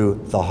is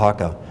through the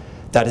Haka.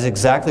 That is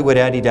exactly what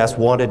Adidas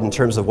wanted in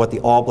terms of what the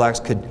All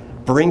Blacks could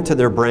bring to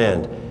their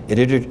brand. It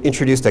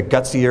introduced a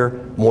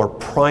gutsier, more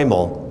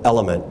primal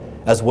element,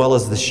 as well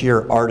as the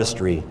sheer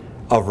artistry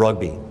of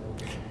rugby.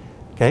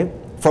 Okay?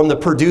 From the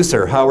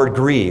producer, Howard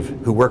Grieve,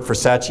 who worked for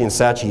Saatchi &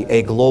 Saatchi,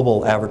 a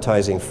global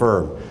advertising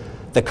firm.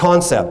 The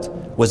concept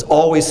was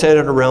always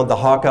centered around the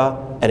Haka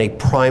and a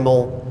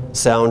primal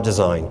sound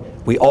design.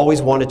 We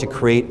always wanted to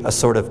create a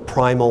sort of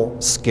primal,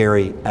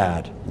 scary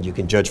ad. You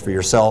can judge for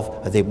yourself.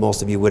 I think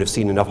most of you would have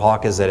seen enough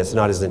Hakas that it's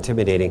not as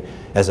intimidating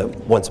as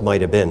it once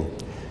might have been.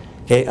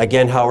 Okay,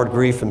 again, Howard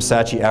Grieve from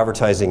Saatchi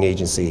Advertising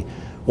Agency.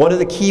 One of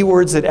the key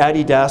words that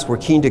Adidas were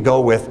keen to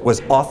go with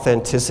was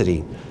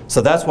authenticity.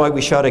 So that's why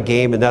we shot a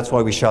game, and that's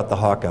why we shot the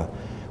Haka.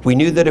 We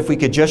knew that if we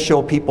could just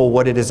show people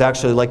what it is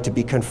actually like to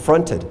be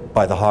confronted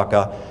by the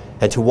Haka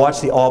and to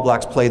watch the All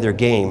Blacks play their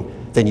game,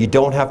 then you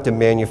don't have to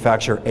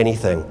manufacture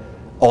anything.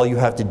 All you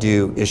have to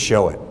do is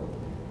show it.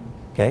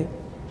 Okay?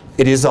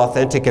 It is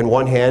authentic in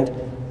one hand,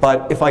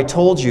 but if I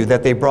told you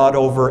that they brought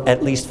over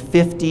at least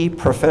 50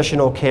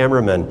 professional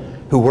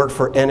cameramen who worked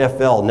for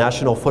NFL,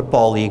 National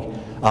Football League,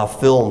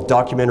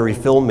 documentary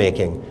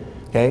filmmaking.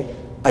 Okay?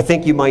 I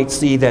think you might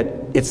see that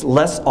it's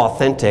less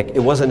authentic. It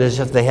wasn't as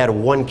if they had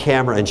one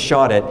camera and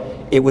shot it.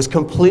 It was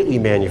completely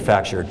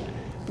manufactured.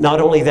 Not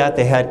only that,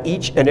 they had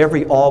each and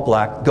every All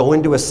Black go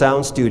into a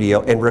sound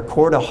studio and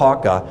record a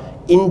haka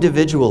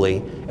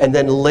individually and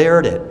then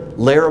layered it,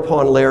 layer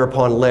upon layer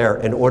upon layer,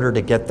 in order to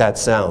get that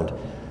sound.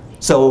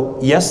 So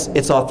yes,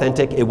 it's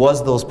authentic. It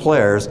was those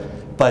players,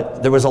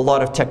 but there was a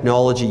lot of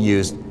technology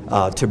used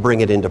to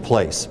bring it into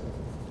place.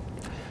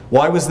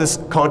 Why was this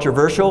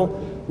controversial?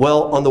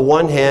 Well, on the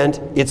one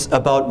hand, it's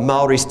about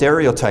Maori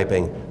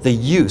stereotyping, the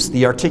use,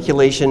 the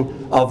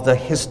articulation of the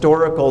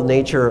historical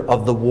nature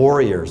of the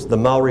warriors, the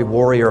Maori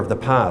warrior of the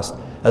past,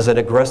 as an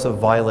aggressive,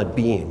 violent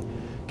being.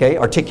 Okay,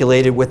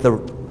 articulated with the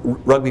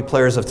rugby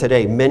players of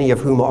today, many of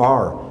whom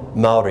are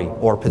Maori,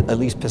 or at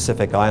least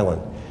Pacific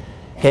Island.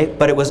 Okay,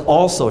 but it was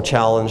also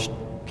challenged,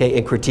 okay,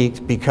 and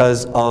critiqued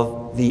because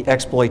of the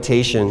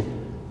exploitation,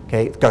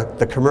 okay,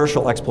 the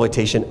commercial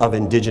exploitation of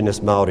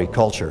indigenous Maori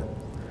culture.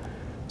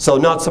 So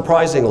not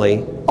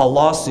surprisingly, a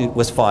lawsuit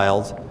was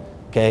filed,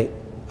 okay,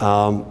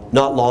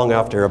 not long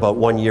after, about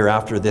 1 year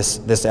after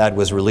this ad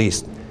was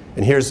released.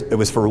 And it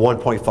was for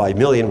 1.5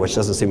 million, which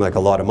doesn't seem like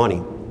a lot of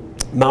money.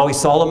 Maui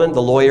Solomon,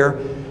 the lawyer,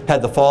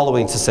 had the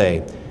following to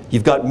say: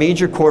 you've got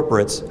major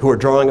corporates who are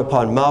drawing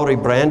upon Maori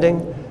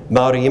branding,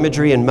 Maori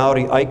imagery, and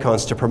Maori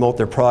icons to promote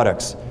their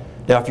products.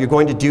 Now, if you're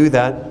going to do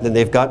that, then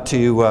they've got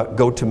to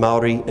go to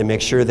Maori and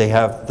make sure they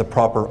have the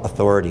proper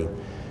authority.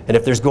 And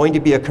if there's going to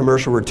be a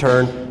commercial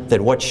return,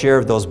 then what share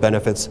of those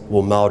benefits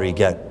will Maori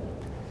get?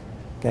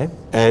 Okay?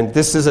 And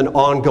this is an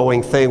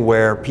ongoing thing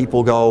where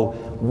people go,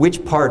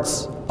 which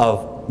parts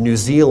of New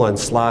Zealand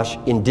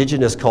 /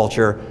 indigenous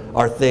culture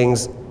are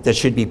things that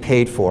should be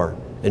paid for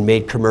and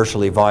made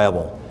commercially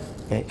viable?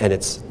 Okay? And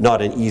it's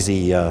not an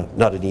easy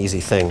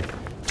thing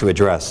to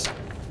address.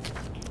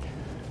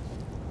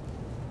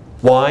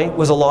 Why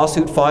was a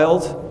lawsuit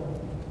filed?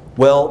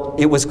 Well,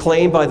 it was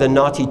claimed by the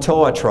Ngāti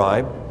Toa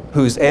tribe,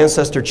 whose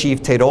ancestor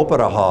chief Te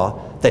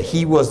Rauparaha, that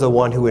he was the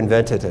one who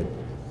invented it.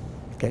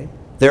 Okay?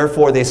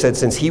 Therefore, they said,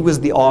 since he was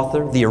the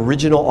author, the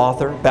original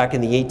author, back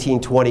in the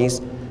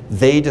 1820s,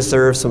 they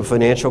deserve some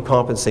financial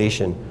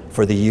compensation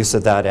for the use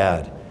of that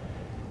ad.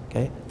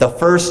 Okay? The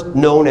first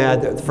known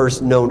ad, the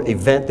first known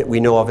event that we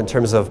know of in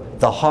terms of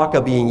the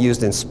haka being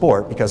used in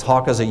sport, because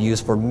hakas are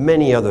used for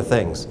many other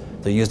things.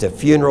 They're used at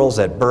funerals,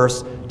 at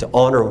births, to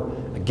honor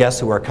guests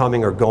who are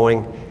coming or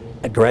going,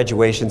 at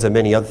graduations and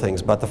many other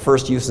things. But the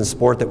first use in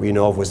sport that we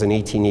know of was in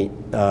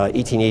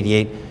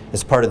 1888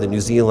 as part of the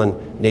New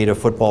Zealand Native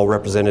Football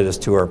Representatives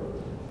Tour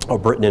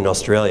of Britain and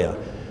Australia.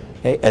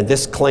 Okay? And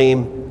this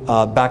claim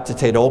back to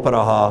Te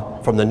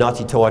Rauparaha from the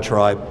Ngāti Toa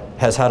tribe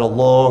has had a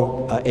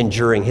long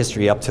enduring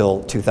history up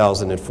till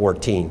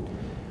 2014.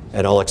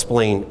 And I'll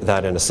explain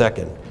that in a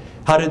second.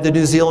 How did the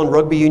New Zealand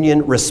Rugby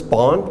Union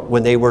respond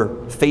when they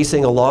were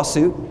facing a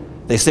lawsuit?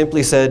 They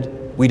simply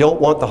said, we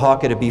don't want the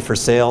haka to be for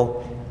sale,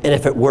 and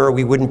if it were,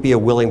 we wouldn't be a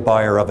willing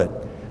buyer of it.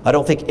 I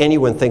don't think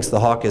anyone thinks the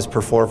haka is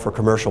performed for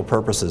commercial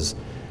purposes.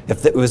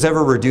 If it was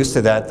ever reduced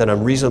to that, then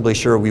I'm reasonably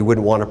sure we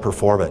wouldn't want to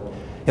perform it.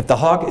 If the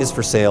haka is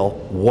for sale,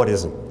 what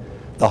isn't?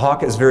 The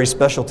haka is very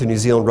special to New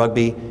Zealand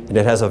rugby, and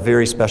it has a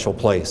very special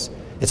place.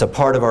 It's a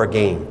part of our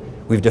game.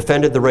 We've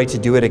defended the right to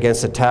do it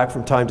against attack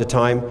from time to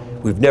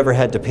time. We've never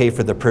had to pay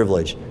for the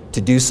privilege.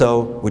 To do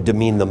so would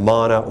demean the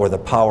mana or the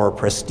power or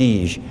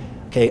prestige,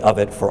 okay, of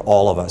it for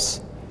all of us.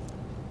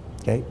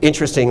 Okay.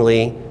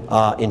 Interestingly,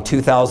 in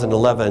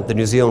 2011, the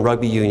New Zealand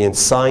Rugby Union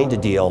signed a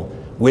deal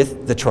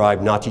with the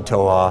tribe Ngāti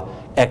Toa,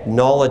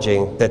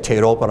 acknowledging that Te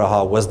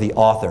Rauparaha was the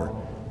author,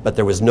 but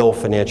there was no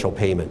financial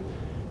payment.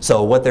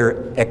 So what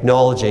they're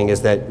acknowledging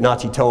is that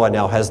Ngāti Toa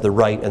now has the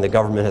right, and the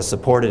government has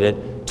supported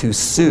it, to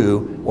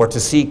sue or to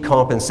seek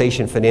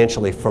compensation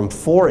financially from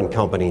foreign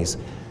companies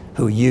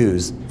who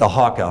use the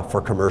haka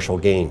for commercial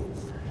gain.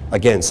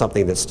 Again,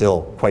 something that's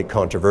still quite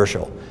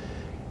controversial.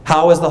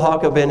 How has the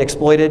haka been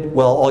exploited?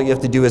 Well, all you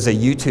have to do is a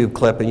YouTube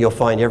clip and you'll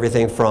find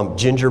everything from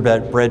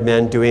gingerbread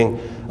men doing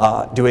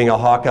a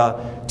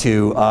haka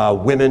to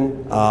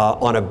women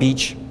on a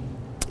beach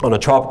on a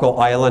tropical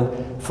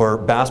island for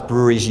Bass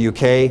Breweries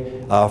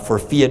UK, for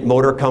Fiat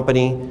Motor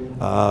Company,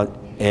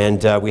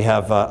 and we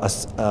have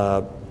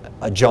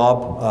a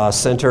job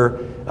center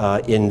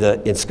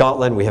in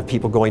Scotland. We have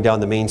people going down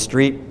the main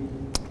street.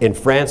 In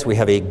France, we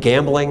have a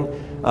gambling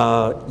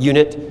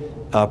unit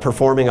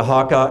performing a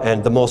haka,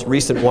 and the most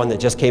recent one that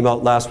just came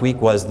out last week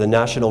was the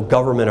national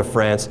government of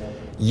France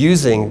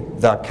using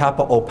the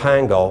kapa o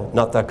pango,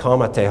 not the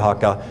kamate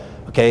haka,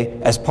 okay,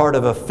 as part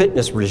of a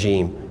fitness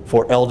regime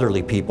for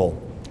elderly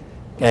people.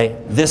 Okay,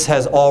 this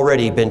has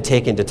already been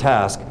taken to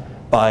task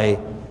by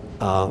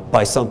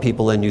some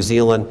people in New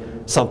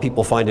Zealand. Some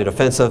people find it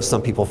offensive,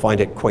 some people find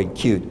it quite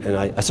cute, and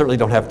I certainly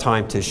don't have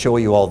time to show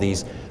you all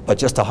these, but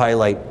just to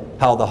highlight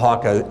how the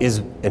haka is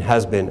and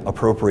has been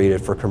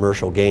appropriated for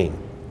commercial gain.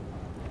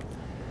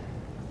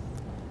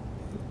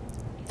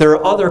 There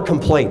are other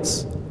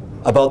complaints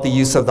about the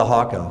use of the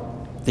haka.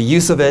 The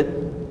use of it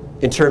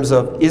in terms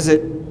of, is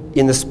it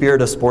in the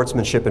spirit of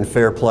sportsmanship and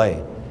fair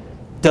play?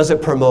 Does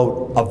it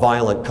promote a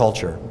violent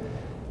culture?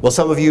 Well,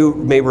 some of you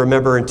may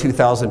remember in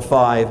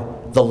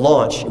 2005, the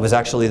launch, it was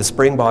actually the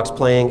Springboks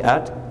playing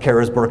at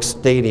Carisbrooke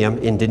Stadium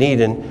in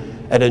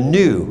Dunedin, at a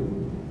new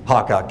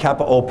Haka,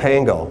 Kappa O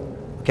Pango,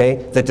 okay,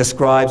 that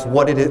describes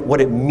what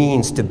it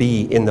means to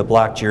be in the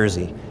black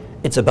jersey.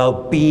 It's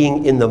about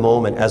being in the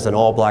moment as an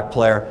all-black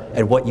player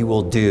and what you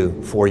will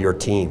do for your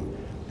team.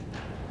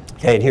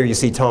 Okay, and here you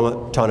see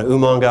Tana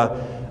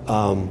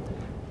Umaga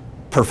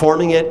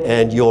performing it,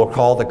 and you'll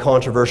recall the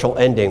controversial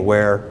ending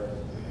where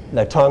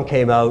the tongue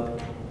came out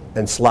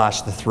and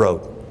slashed the throat,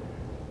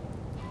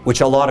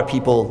 which a lot of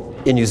people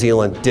in New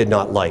Zealand did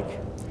not like.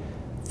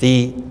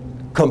 The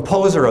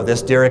composer of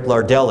this, Derek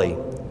Lardelli,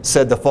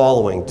 said the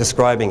following,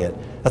 describing it: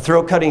 "A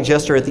throat-cutting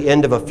gesture at the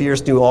end of a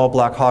fierce new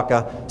all-black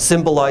haka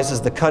symbolizes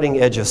the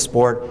cutting edge of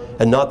sport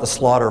and not the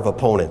slaughter of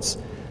opponents.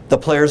 The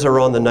players are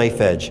on the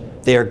knife edge.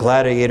 They are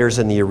gladiators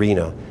in the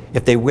arena.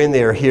 If they win,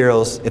 they are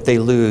heroes. If they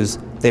lose,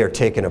 they are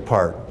taken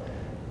apart."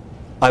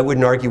 I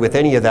wouldn't argue with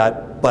any of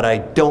that, but I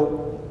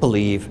don't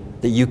believe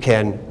that you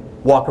can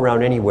walk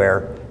around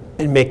anywhere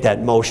and make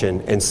that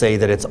motion and say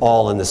that it's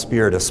all in the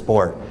spirit of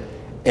sport.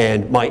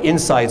 And my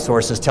inside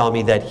sources tell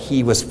me that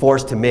he was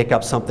forced to make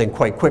up something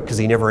quite quick because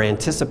he never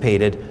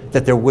anticipated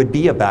that there would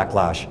be a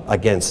backlash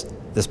against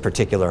this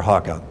particular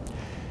haka.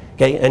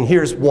 Okay, and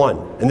here's one,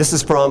 and this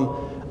is from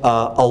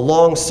a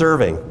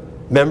long-serving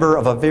member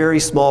of a very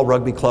small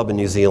rugby club in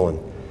New Zealand.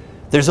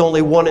 There's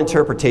only one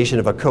interpretation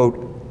of a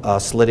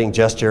coat-slitting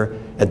gesture,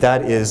 and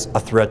that is a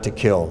threat to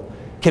kill.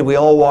 Can we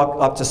all walk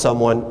up to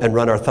someone and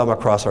run our thumb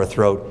across our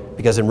throat?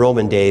 Because in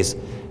Roman days,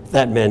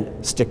 that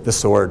meant stick the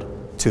sword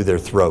to their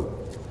throat.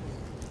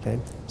 Okay?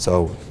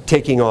 So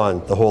taking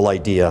on the whole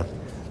idea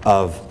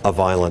of a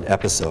violent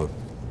episode.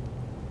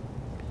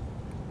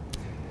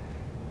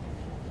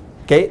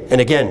 Okay,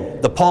 and again,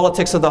 the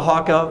politics of the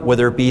haka,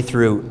 whether it be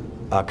through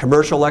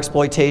commercial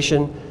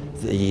exploitation,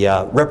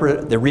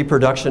 the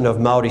reproduction of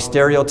Maori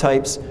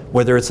stereotypes,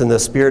 whether it's in the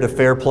spirit of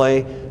fair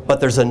play, but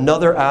there's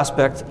another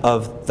aspect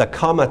of the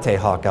kamate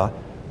haka,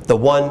 the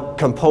one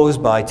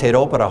composed by Te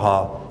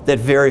Rauparaha, that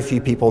very few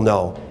people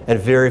know and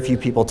very few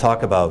people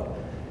talk about.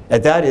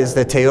 And that is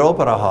that Te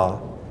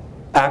Rauparaha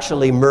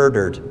actually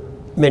murdered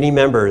many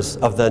members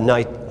of the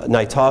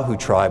Ngaitahu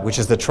tribe, which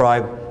is the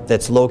tribe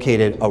that's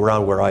located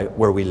around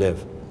where we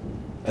live,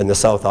 in the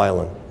South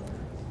Island.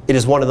 It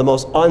is one of the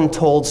most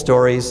untold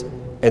stories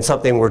and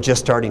something we're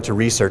just starting to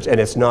research, and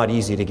it's not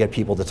easy to get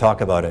people to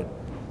talk about it.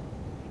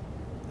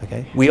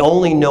 Okay? We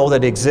only know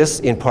that it exists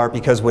in part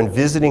because when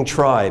visiting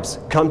tribes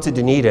come to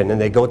Dunedin and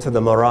they go to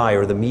the marae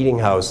or the meeting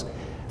house,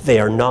 they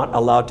are not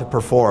allowed to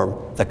perform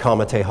the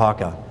kamate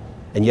haka.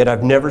 And yet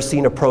I've never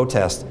seen a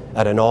protest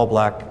at an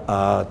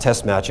all-black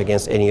test match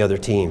against any other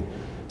team.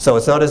 So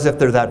it's not as if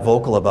they're that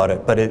vocal about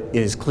it, but it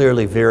is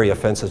clearly very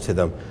offensive to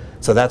them.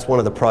 So that's one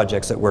of the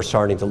projects that we're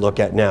starting to look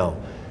at now.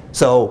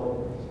 So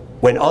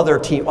when other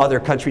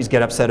countries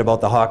get upset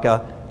about the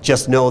haka,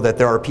 just know that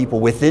there are people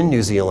within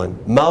New Zealand,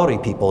 Maori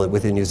people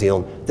within New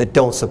Zealand, that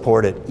don't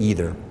support it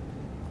either.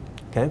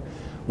 Okay?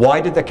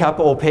 Why did the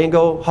Kappa O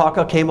Pango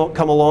haka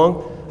come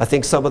along? I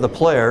think some of the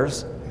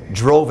players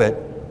drove it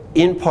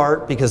in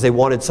part because they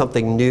wanted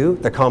something new.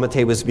 The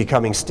kamate was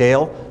becoming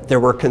stale. There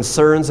were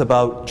concerns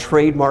about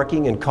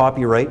trademarking and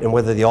copyright and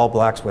whether the All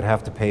Blacks would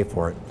have to pay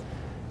for it.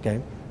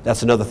 Okay?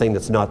 That's another thing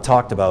that's not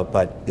talked about,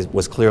 but it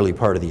was clearly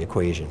part of the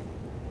equation.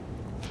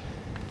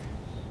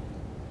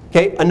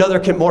 Okay,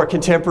 another more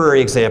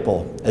contemporary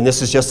example, and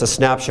this is just a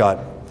snapshot.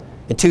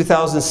 In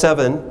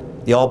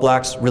 2007, the All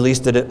Blacks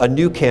released a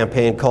new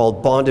campaign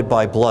called Bonded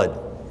by Blood.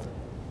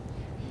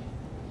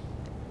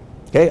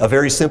 Okay, a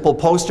very simple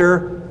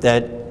poster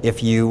that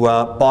if you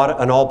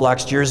bought an All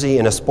Blacks jersey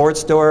in a sports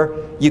store,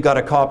 you got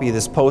a copy of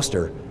this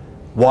poster.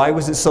 Why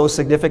was it so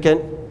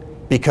significant?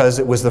 Because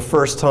it was the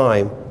first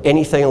time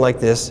anything like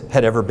this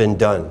had ever been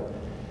done.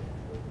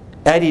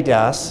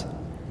 Adidas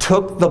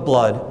took the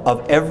blood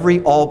of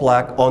every All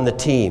Black on the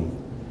team,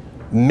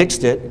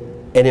 mixed it,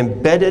 and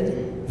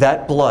embedded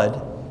that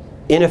blood,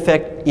 in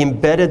effect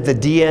embedded the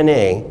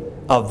DNA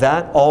of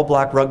that All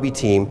Black rugby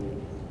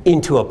team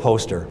into a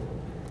poster.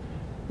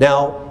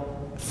 Now,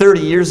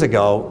 30 years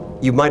ago,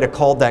 you might have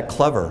called that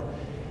clever.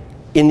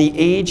 In the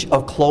age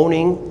of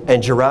cloning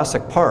and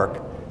Jurassic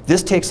Park,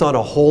 this takes on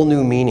a whole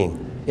new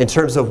meaning in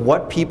terms of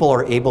what people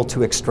are able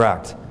to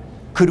extract.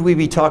 Could we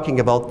be talking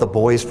about the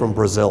boys from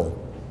Brazil?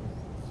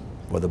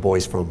 Or the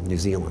boys from New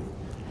Zealand?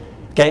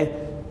 Okay?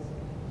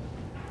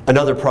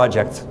 Another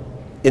project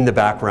in the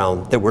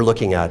background that we're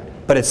looking at,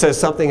 but it says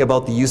something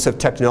about the use of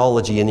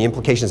technology and the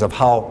implications of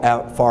how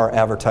far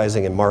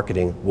advertising and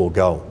marketing will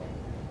go.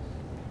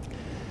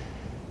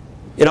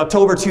 In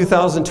October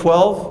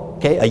 2012,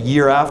 okay, a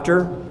year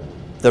after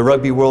the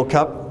Rugby World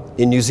Cup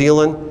in New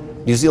Zealand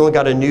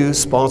got a new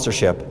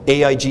sponsorship,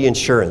 AIG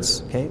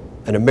Insurance, okay,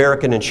 an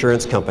American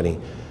insurance company.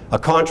 A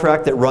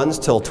contract that runs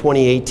till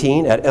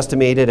 2018,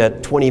 estimated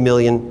at $20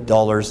 million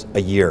a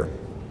year.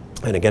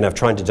 And again, I've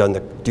tried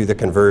to do the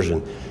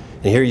conversion.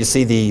 And here you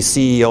see the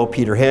CEO,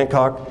 Peter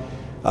Hancock,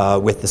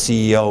 with the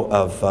CEO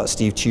of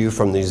Steve Chu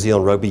from the New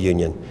Zealand Rugby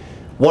Union.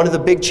 One of the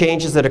big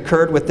changes that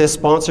occurred with this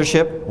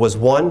sponsorship was,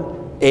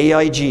 one,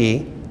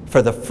 AIG,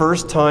 for the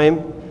first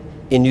time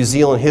in New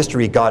Zealand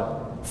history,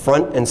 got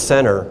front and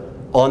center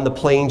on the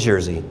playing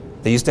jersey.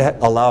 They used to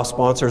allow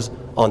sponsors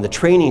on the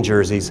training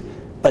jerseys,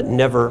 but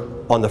never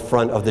on the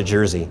front of the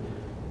jersey.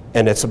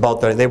 And it's about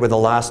they were the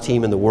last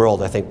team in the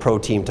world, I think, pro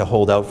team to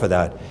hold out for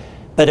that.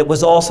 But it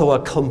was also a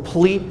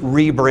complete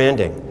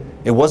rebranding.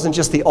 It wasn't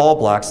just the All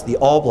Blacks. The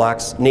All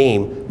Blacks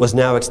name was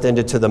now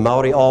extended to the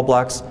Maori All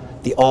Blacks,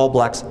 the All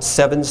Blacks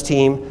Sevens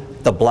team,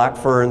 the Black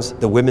Ferns,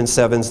 the Women's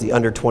Sevens, the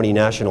Under-20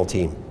 national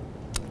team.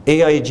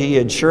 AIG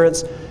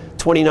Insurance,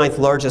 29th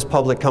largest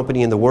public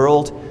company in the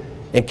world.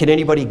 And can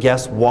anybody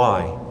guess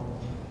why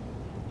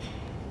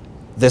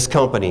this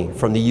company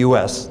from the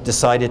US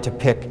decided to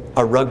pick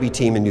a rugby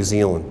team in New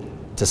Zealand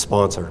to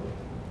sponsor?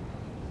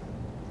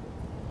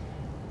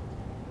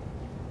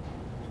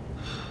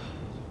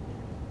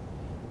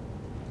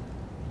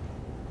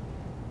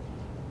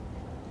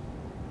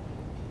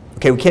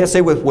 Okay, we can't say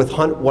with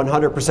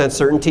 100%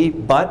 certainty,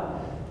 but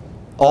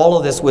all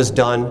of this was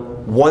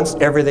done once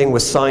everything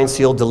was signed,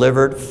 sealed,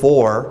 delivered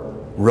for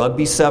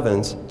Rugby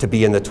Sevens to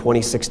be in the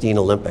 2016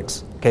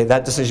 Olympics. Okay,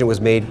 that decision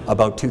was made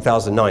about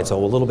 2009, so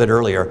a little bit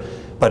earlier,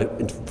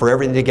 but for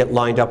everything to get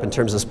lined up in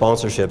terms of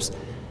sponsorships,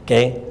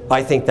 okay,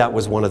 I think that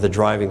was one of the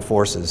driving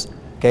forces.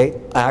 Okay,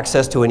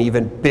 access to an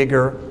even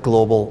bigger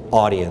global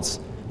audience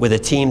with a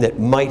team that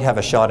might have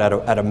a shot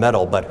at a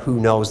medal, but who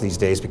knows these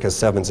days, because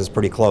Sevens is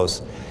pretty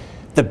close.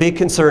 The big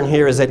concern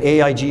here is that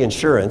AIG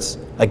Insurance,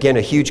 again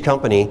a huge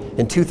company,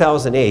 in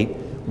 2008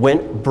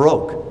 went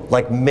broke,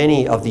 like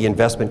many of the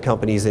investment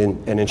companies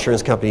and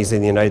insurance companies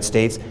in the United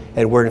States,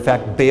 and were in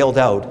fact bailed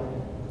out,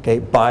 okay,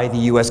 by the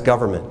US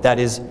government, that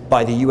is,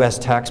 by the US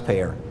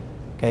taxpayer.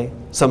 Okay?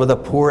 Some of the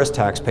poorest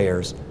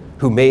taxpayers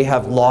who may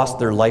have lost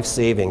their life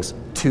savings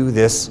to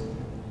this,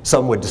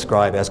 some would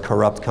describe as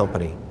corrupt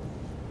company.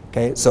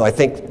 Okay? So I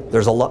think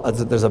there's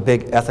a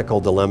big ethical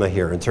dilemma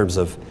here in terms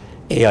of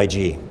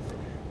AIG.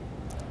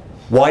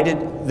 Why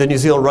did the New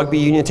Zealand Rugby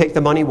Union take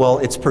the money? Well,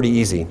 it's pretty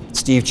easy.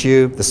 Steve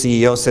Chu, the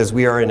CEO, says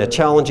we are in a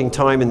challenging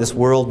time in this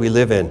world we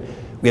live in.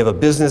 We have a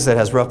business that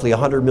has roughly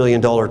 $100 million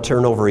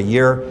turnover a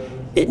year.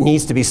 It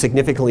needs to be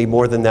significantly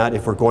more than that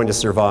if we're going to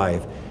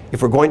survive,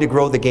 if we're going to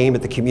grow the game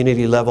at the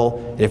community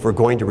level, and if we're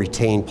going to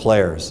retain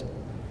players.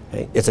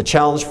 Okay? It's a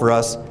challenge for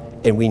us,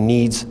 and we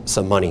need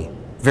some money.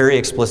 Very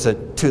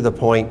explicit, to the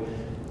point.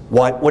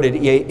 What did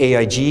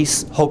AIG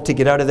hope to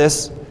get out of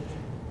this?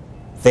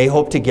 They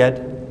hope to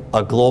get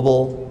a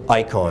global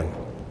icon,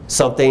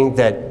 something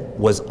that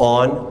was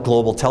on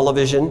global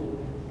television,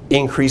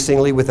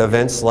 increasingly with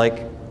events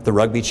like the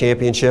Rugby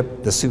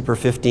Championship, the Super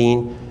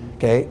 15,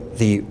 okay,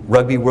 the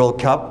Rugby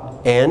World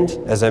Cup, and,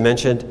 as I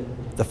mentioned,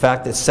 the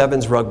fact that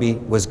Sevens rugby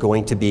was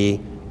going to be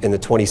in the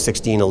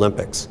 2016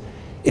 Olympics.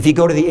 If you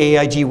go to the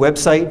AIG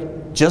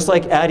website, just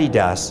like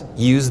Adidas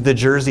used the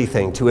jersey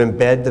thing to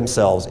embed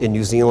themselves in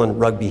New Zealand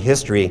rugby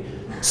history,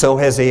 so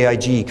has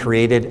AIG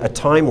created a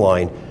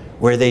timeline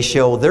where they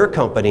show their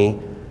company,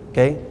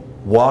 okay,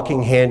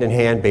 walking hand in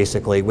hand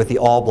basically with the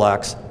All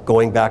Blacks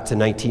going back to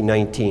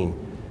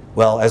 1919.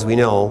 Well, as we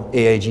know,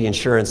 AIG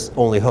Insurance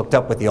only hooked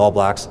up with the All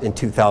Blacks in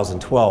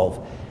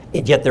 2012,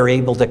 and yet they're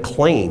able to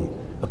claim,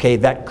 okay,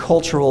 that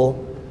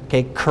cultural,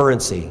 okay,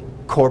 currency,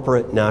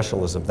 corporate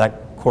nationalism,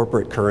 that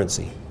corporate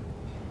currency.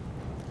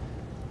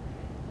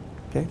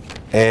 Okay,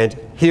 and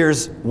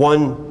here's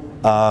one.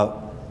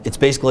 It's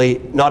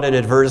basically not an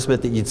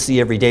advertisement that you'd see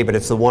every day, but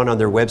it's the one on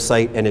their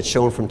website, and it's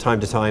shown from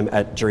time to time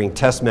during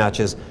test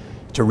matches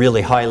to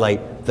really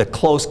highlight the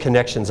close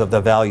connections of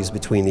the values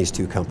between these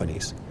two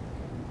companies.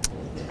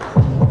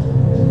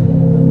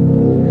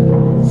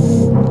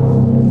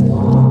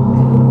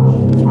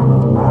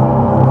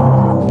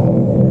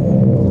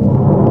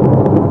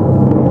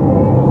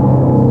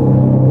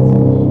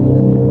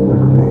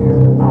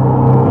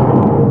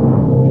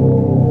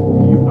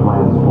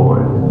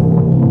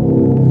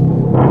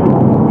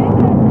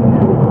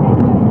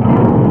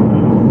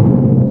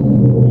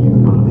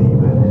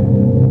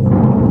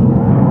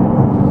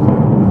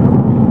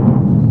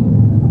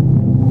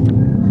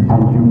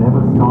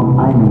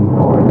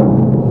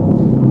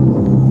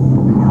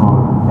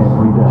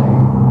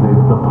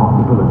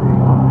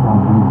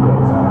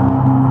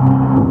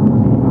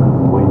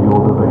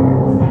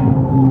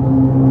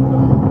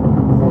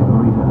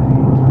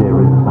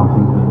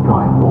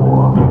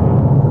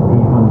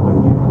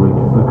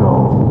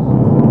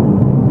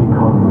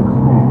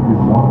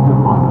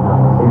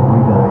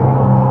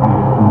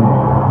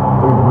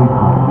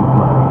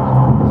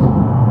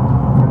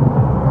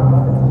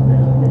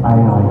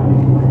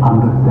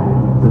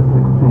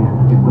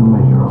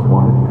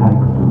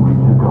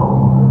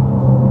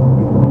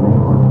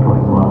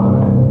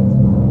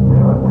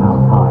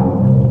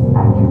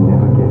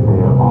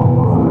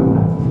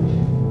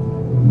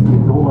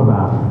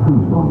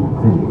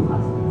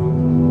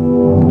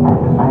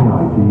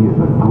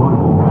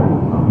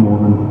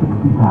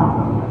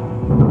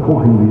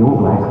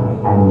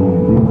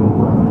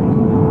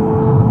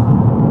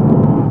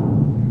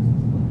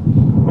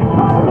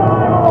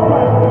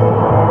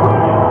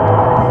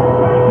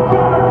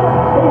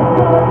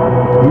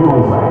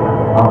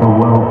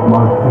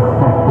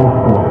 successful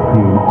sports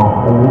team of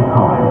all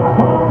time.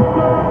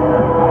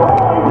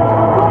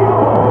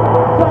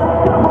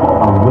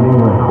 A winning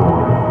record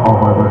of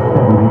over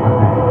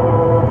 70%.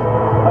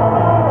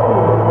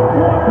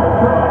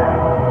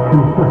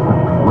 Consistently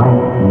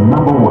ranked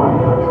number 1.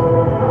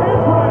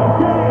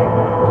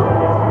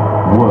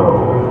 World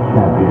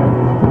champion.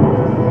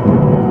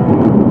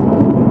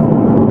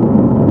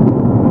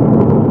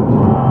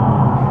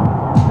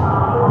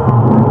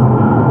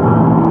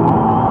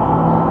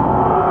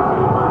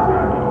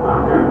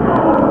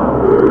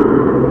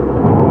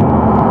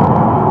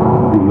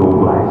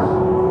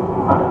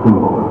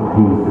 Symbol of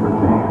team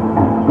success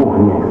and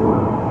sporting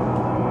excellence.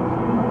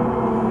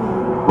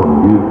 From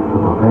youth to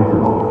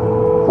professional,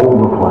 all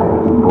the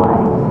players in black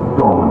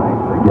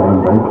dominate the game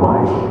they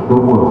play the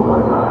world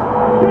over.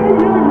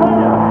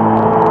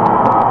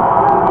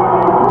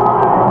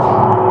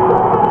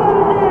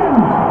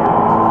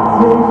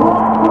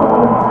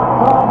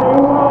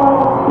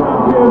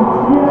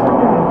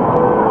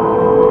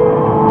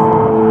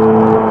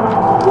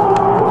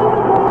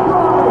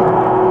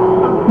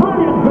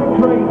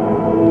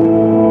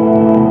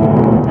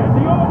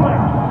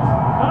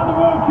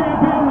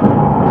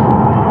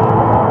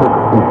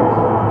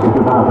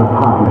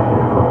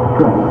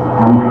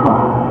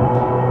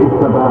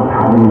 It's about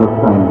having the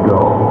same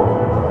goal,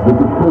 the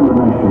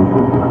determination to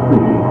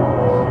succeed,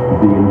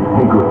 the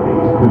integrity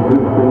to do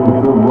things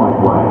the right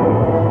way,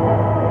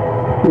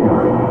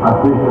 sharing a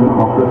vision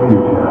of the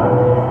future,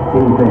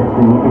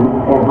 investing in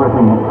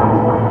everything it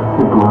takes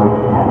to grow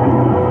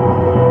champions.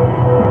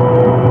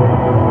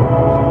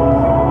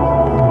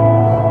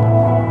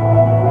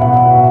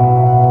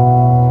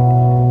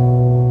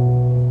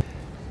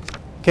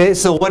 Okay,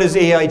 so what does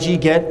AIG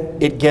get?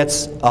 It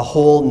gets a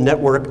whole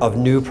network of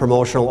new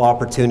promotional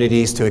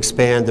opportunities to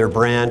expand their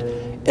brand.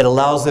 It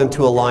allows them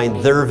to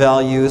align their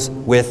values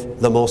with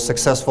the most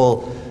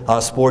successful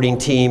sporting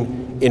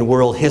team in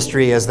world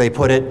history, as they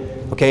put it.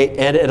 Okay,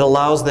 and it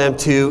allows them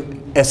to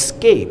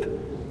escape,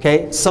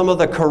 okay, some of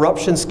the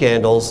corruption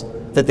scandals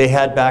that they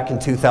had back in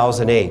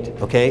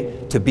 2008.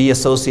 Okay, to be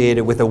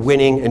associated with a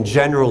winning and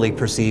generally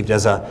perceived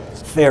as a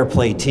fair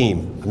play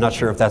team. I'm not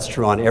sure if that's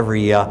true on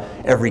every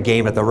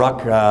game at the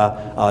Ruck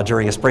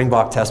during a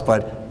Springbok test,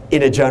 but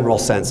in a general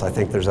sense, I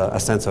think there's a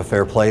sense of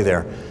fair play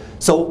there.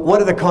 So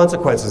what are the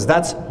consequences?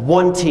 That's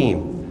one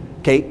team,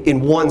 okay, in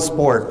one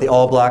sport, the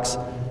All Blacks.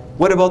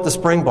 What about the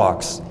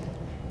Springboks?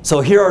 So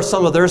here are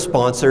some of their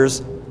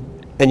sponsors,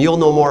 and you'll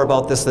know more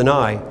about this than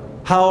I.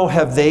 How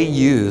have they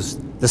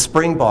used the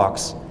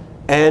Springboks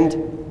and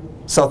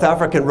South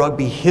African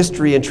rugby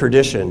history and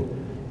tradition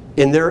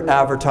in their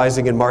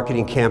advertising and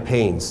marketing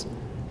campaigns?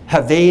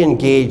 Have they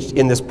engaged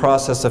in this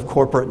process of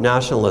corporate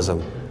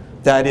nationalism?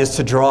 That is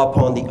to draw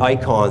upon the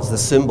icons, the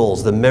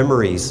symbols, the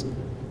memories,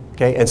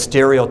 okay, and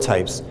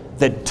stereotypes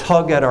that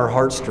tug at our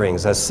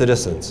heartstrings as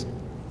citizens.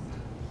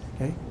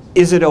 Okay?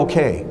 Is it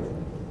okay?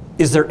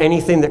 Is there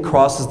anything that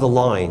crosses the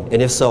line?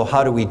 And if so,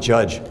 how do we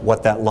judge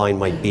what that line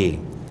might be?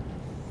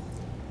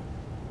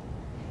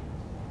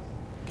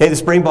 Okay, the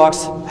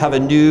Springboks have a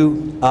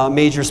new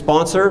major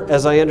sponsor,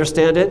 as I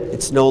understand it.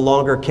 It's no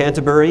longer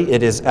Canterbury,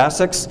 it is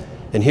ASICS.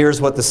 And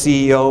here's what the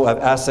CEO of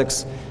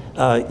ASICS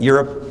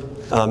Europe,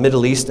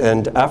 Middle East,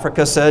 and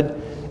Africa said.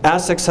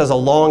 ASICS has a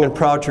long and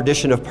proud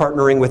tradition of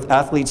partnering with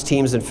athletes,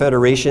 teams, and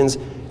federations,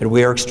 and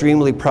we are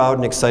extremely proud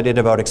and excited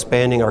about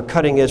expanding our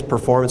cutting-edge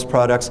performance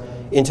products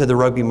into the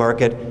rugby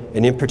market,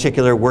 and in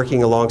particular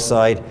working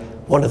alongside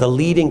one of the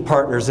leading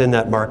partners in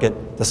that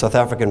market, the South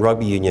African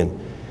Rugby Union.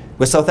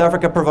 With South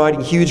Africa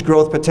providing huge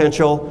growth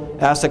potential,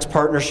 ASIC's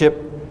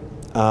partnership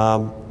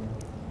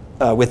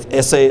with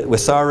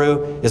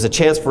SARU is a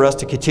chance for us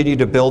to continue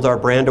to build our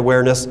brand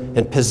awareness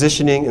and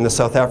positioning in the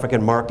South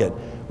African market,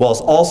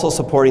 whilst also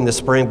supporting the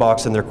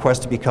Springboks in their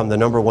quest to become the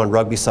 #1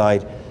 rugby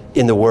side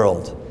in the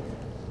world.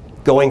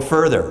 Going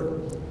further,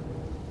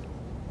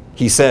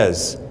 he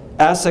says,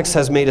 ASICS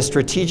has made a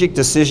strategic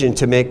decision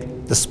to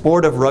make the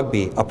sport of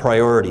rugby a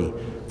priority.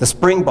 The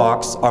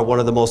Springboks are one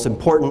of the most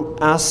important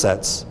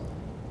assets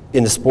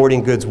in the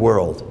sporting goods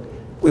world.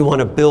 We want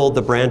to build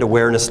the brand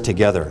awareness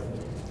together.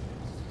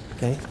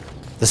 Okay?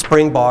 The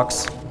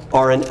Springboks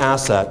are an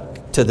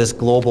asset to this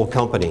global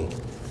company,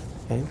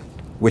 okay,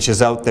 which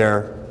is out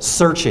there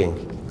searching,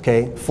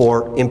 okay,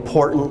 for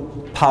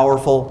important,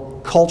 powerful,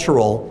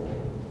 cultural,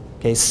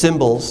 okay,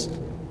 symbols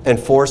and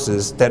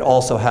forces that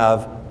also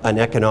have an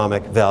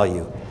economic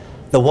value.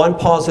 The one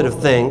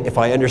positive thing, if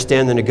I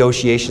understand the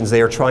negotiations,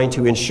 they are trying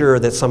to ensure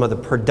that some of the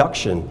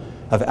production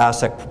of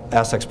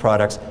ASICS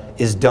products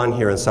is done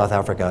here in South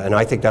Africa, and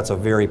I think that's a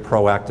very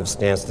proactive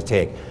stance to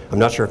take. I'm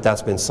not sure if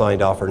that's been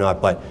signed off or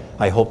not, but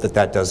I hope that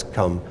that does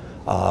come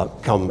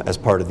as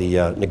part of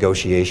the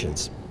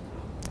negotiations.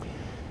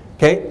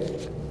 Okay,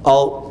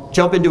 I'll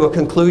jump into a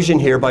conclusion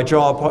here by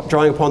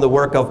drawing upon the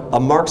work of a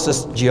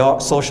Marxist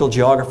social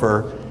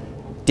geographer,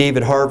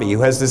 David Harvey,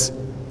 who has this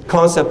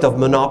concept of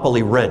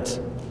monopoly rent,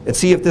 and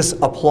see if this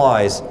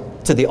applies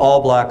to the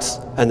All Blacks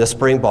and the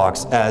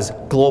Springboks as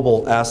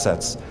global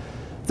assets.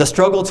 The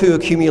struggle to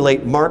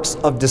accumulate marks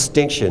of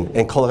distinction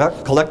and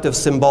collective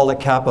symbolic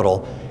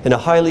capital in a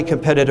highly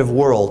competitive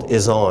world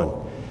is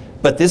on.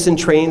 But this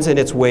entrains in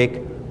its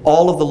wake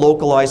all of the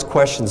localized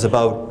questions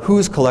about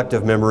whose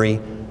collective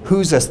memory,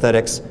 whose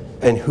aesthetics,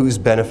 and whose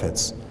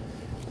benefits.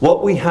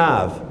 What we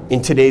have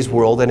in today's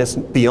world, and it's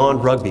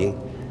beyond rugby,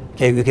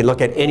 okay, we can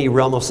look at any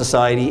realm of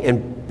society,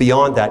 and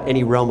beyond that,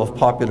 any realm of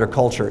popular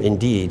culture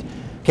indeed,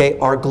 okay,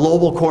 are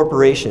global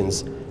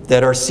corporations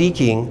that are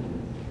seeking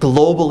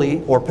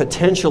globally or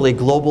potentially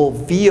global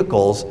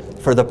vehicles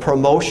for the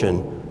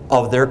promotion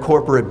of their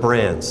corporate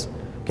brands,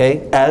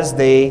 okay, as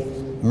they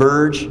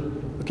merge,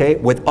 okay,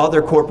 with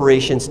other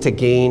corporations to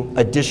gain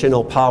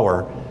additional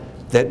power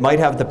that might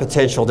have the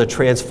potential to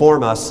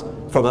transform us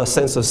from a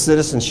sense of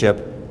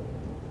citizenship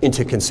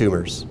into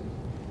consumers.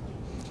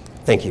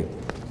 Thank you.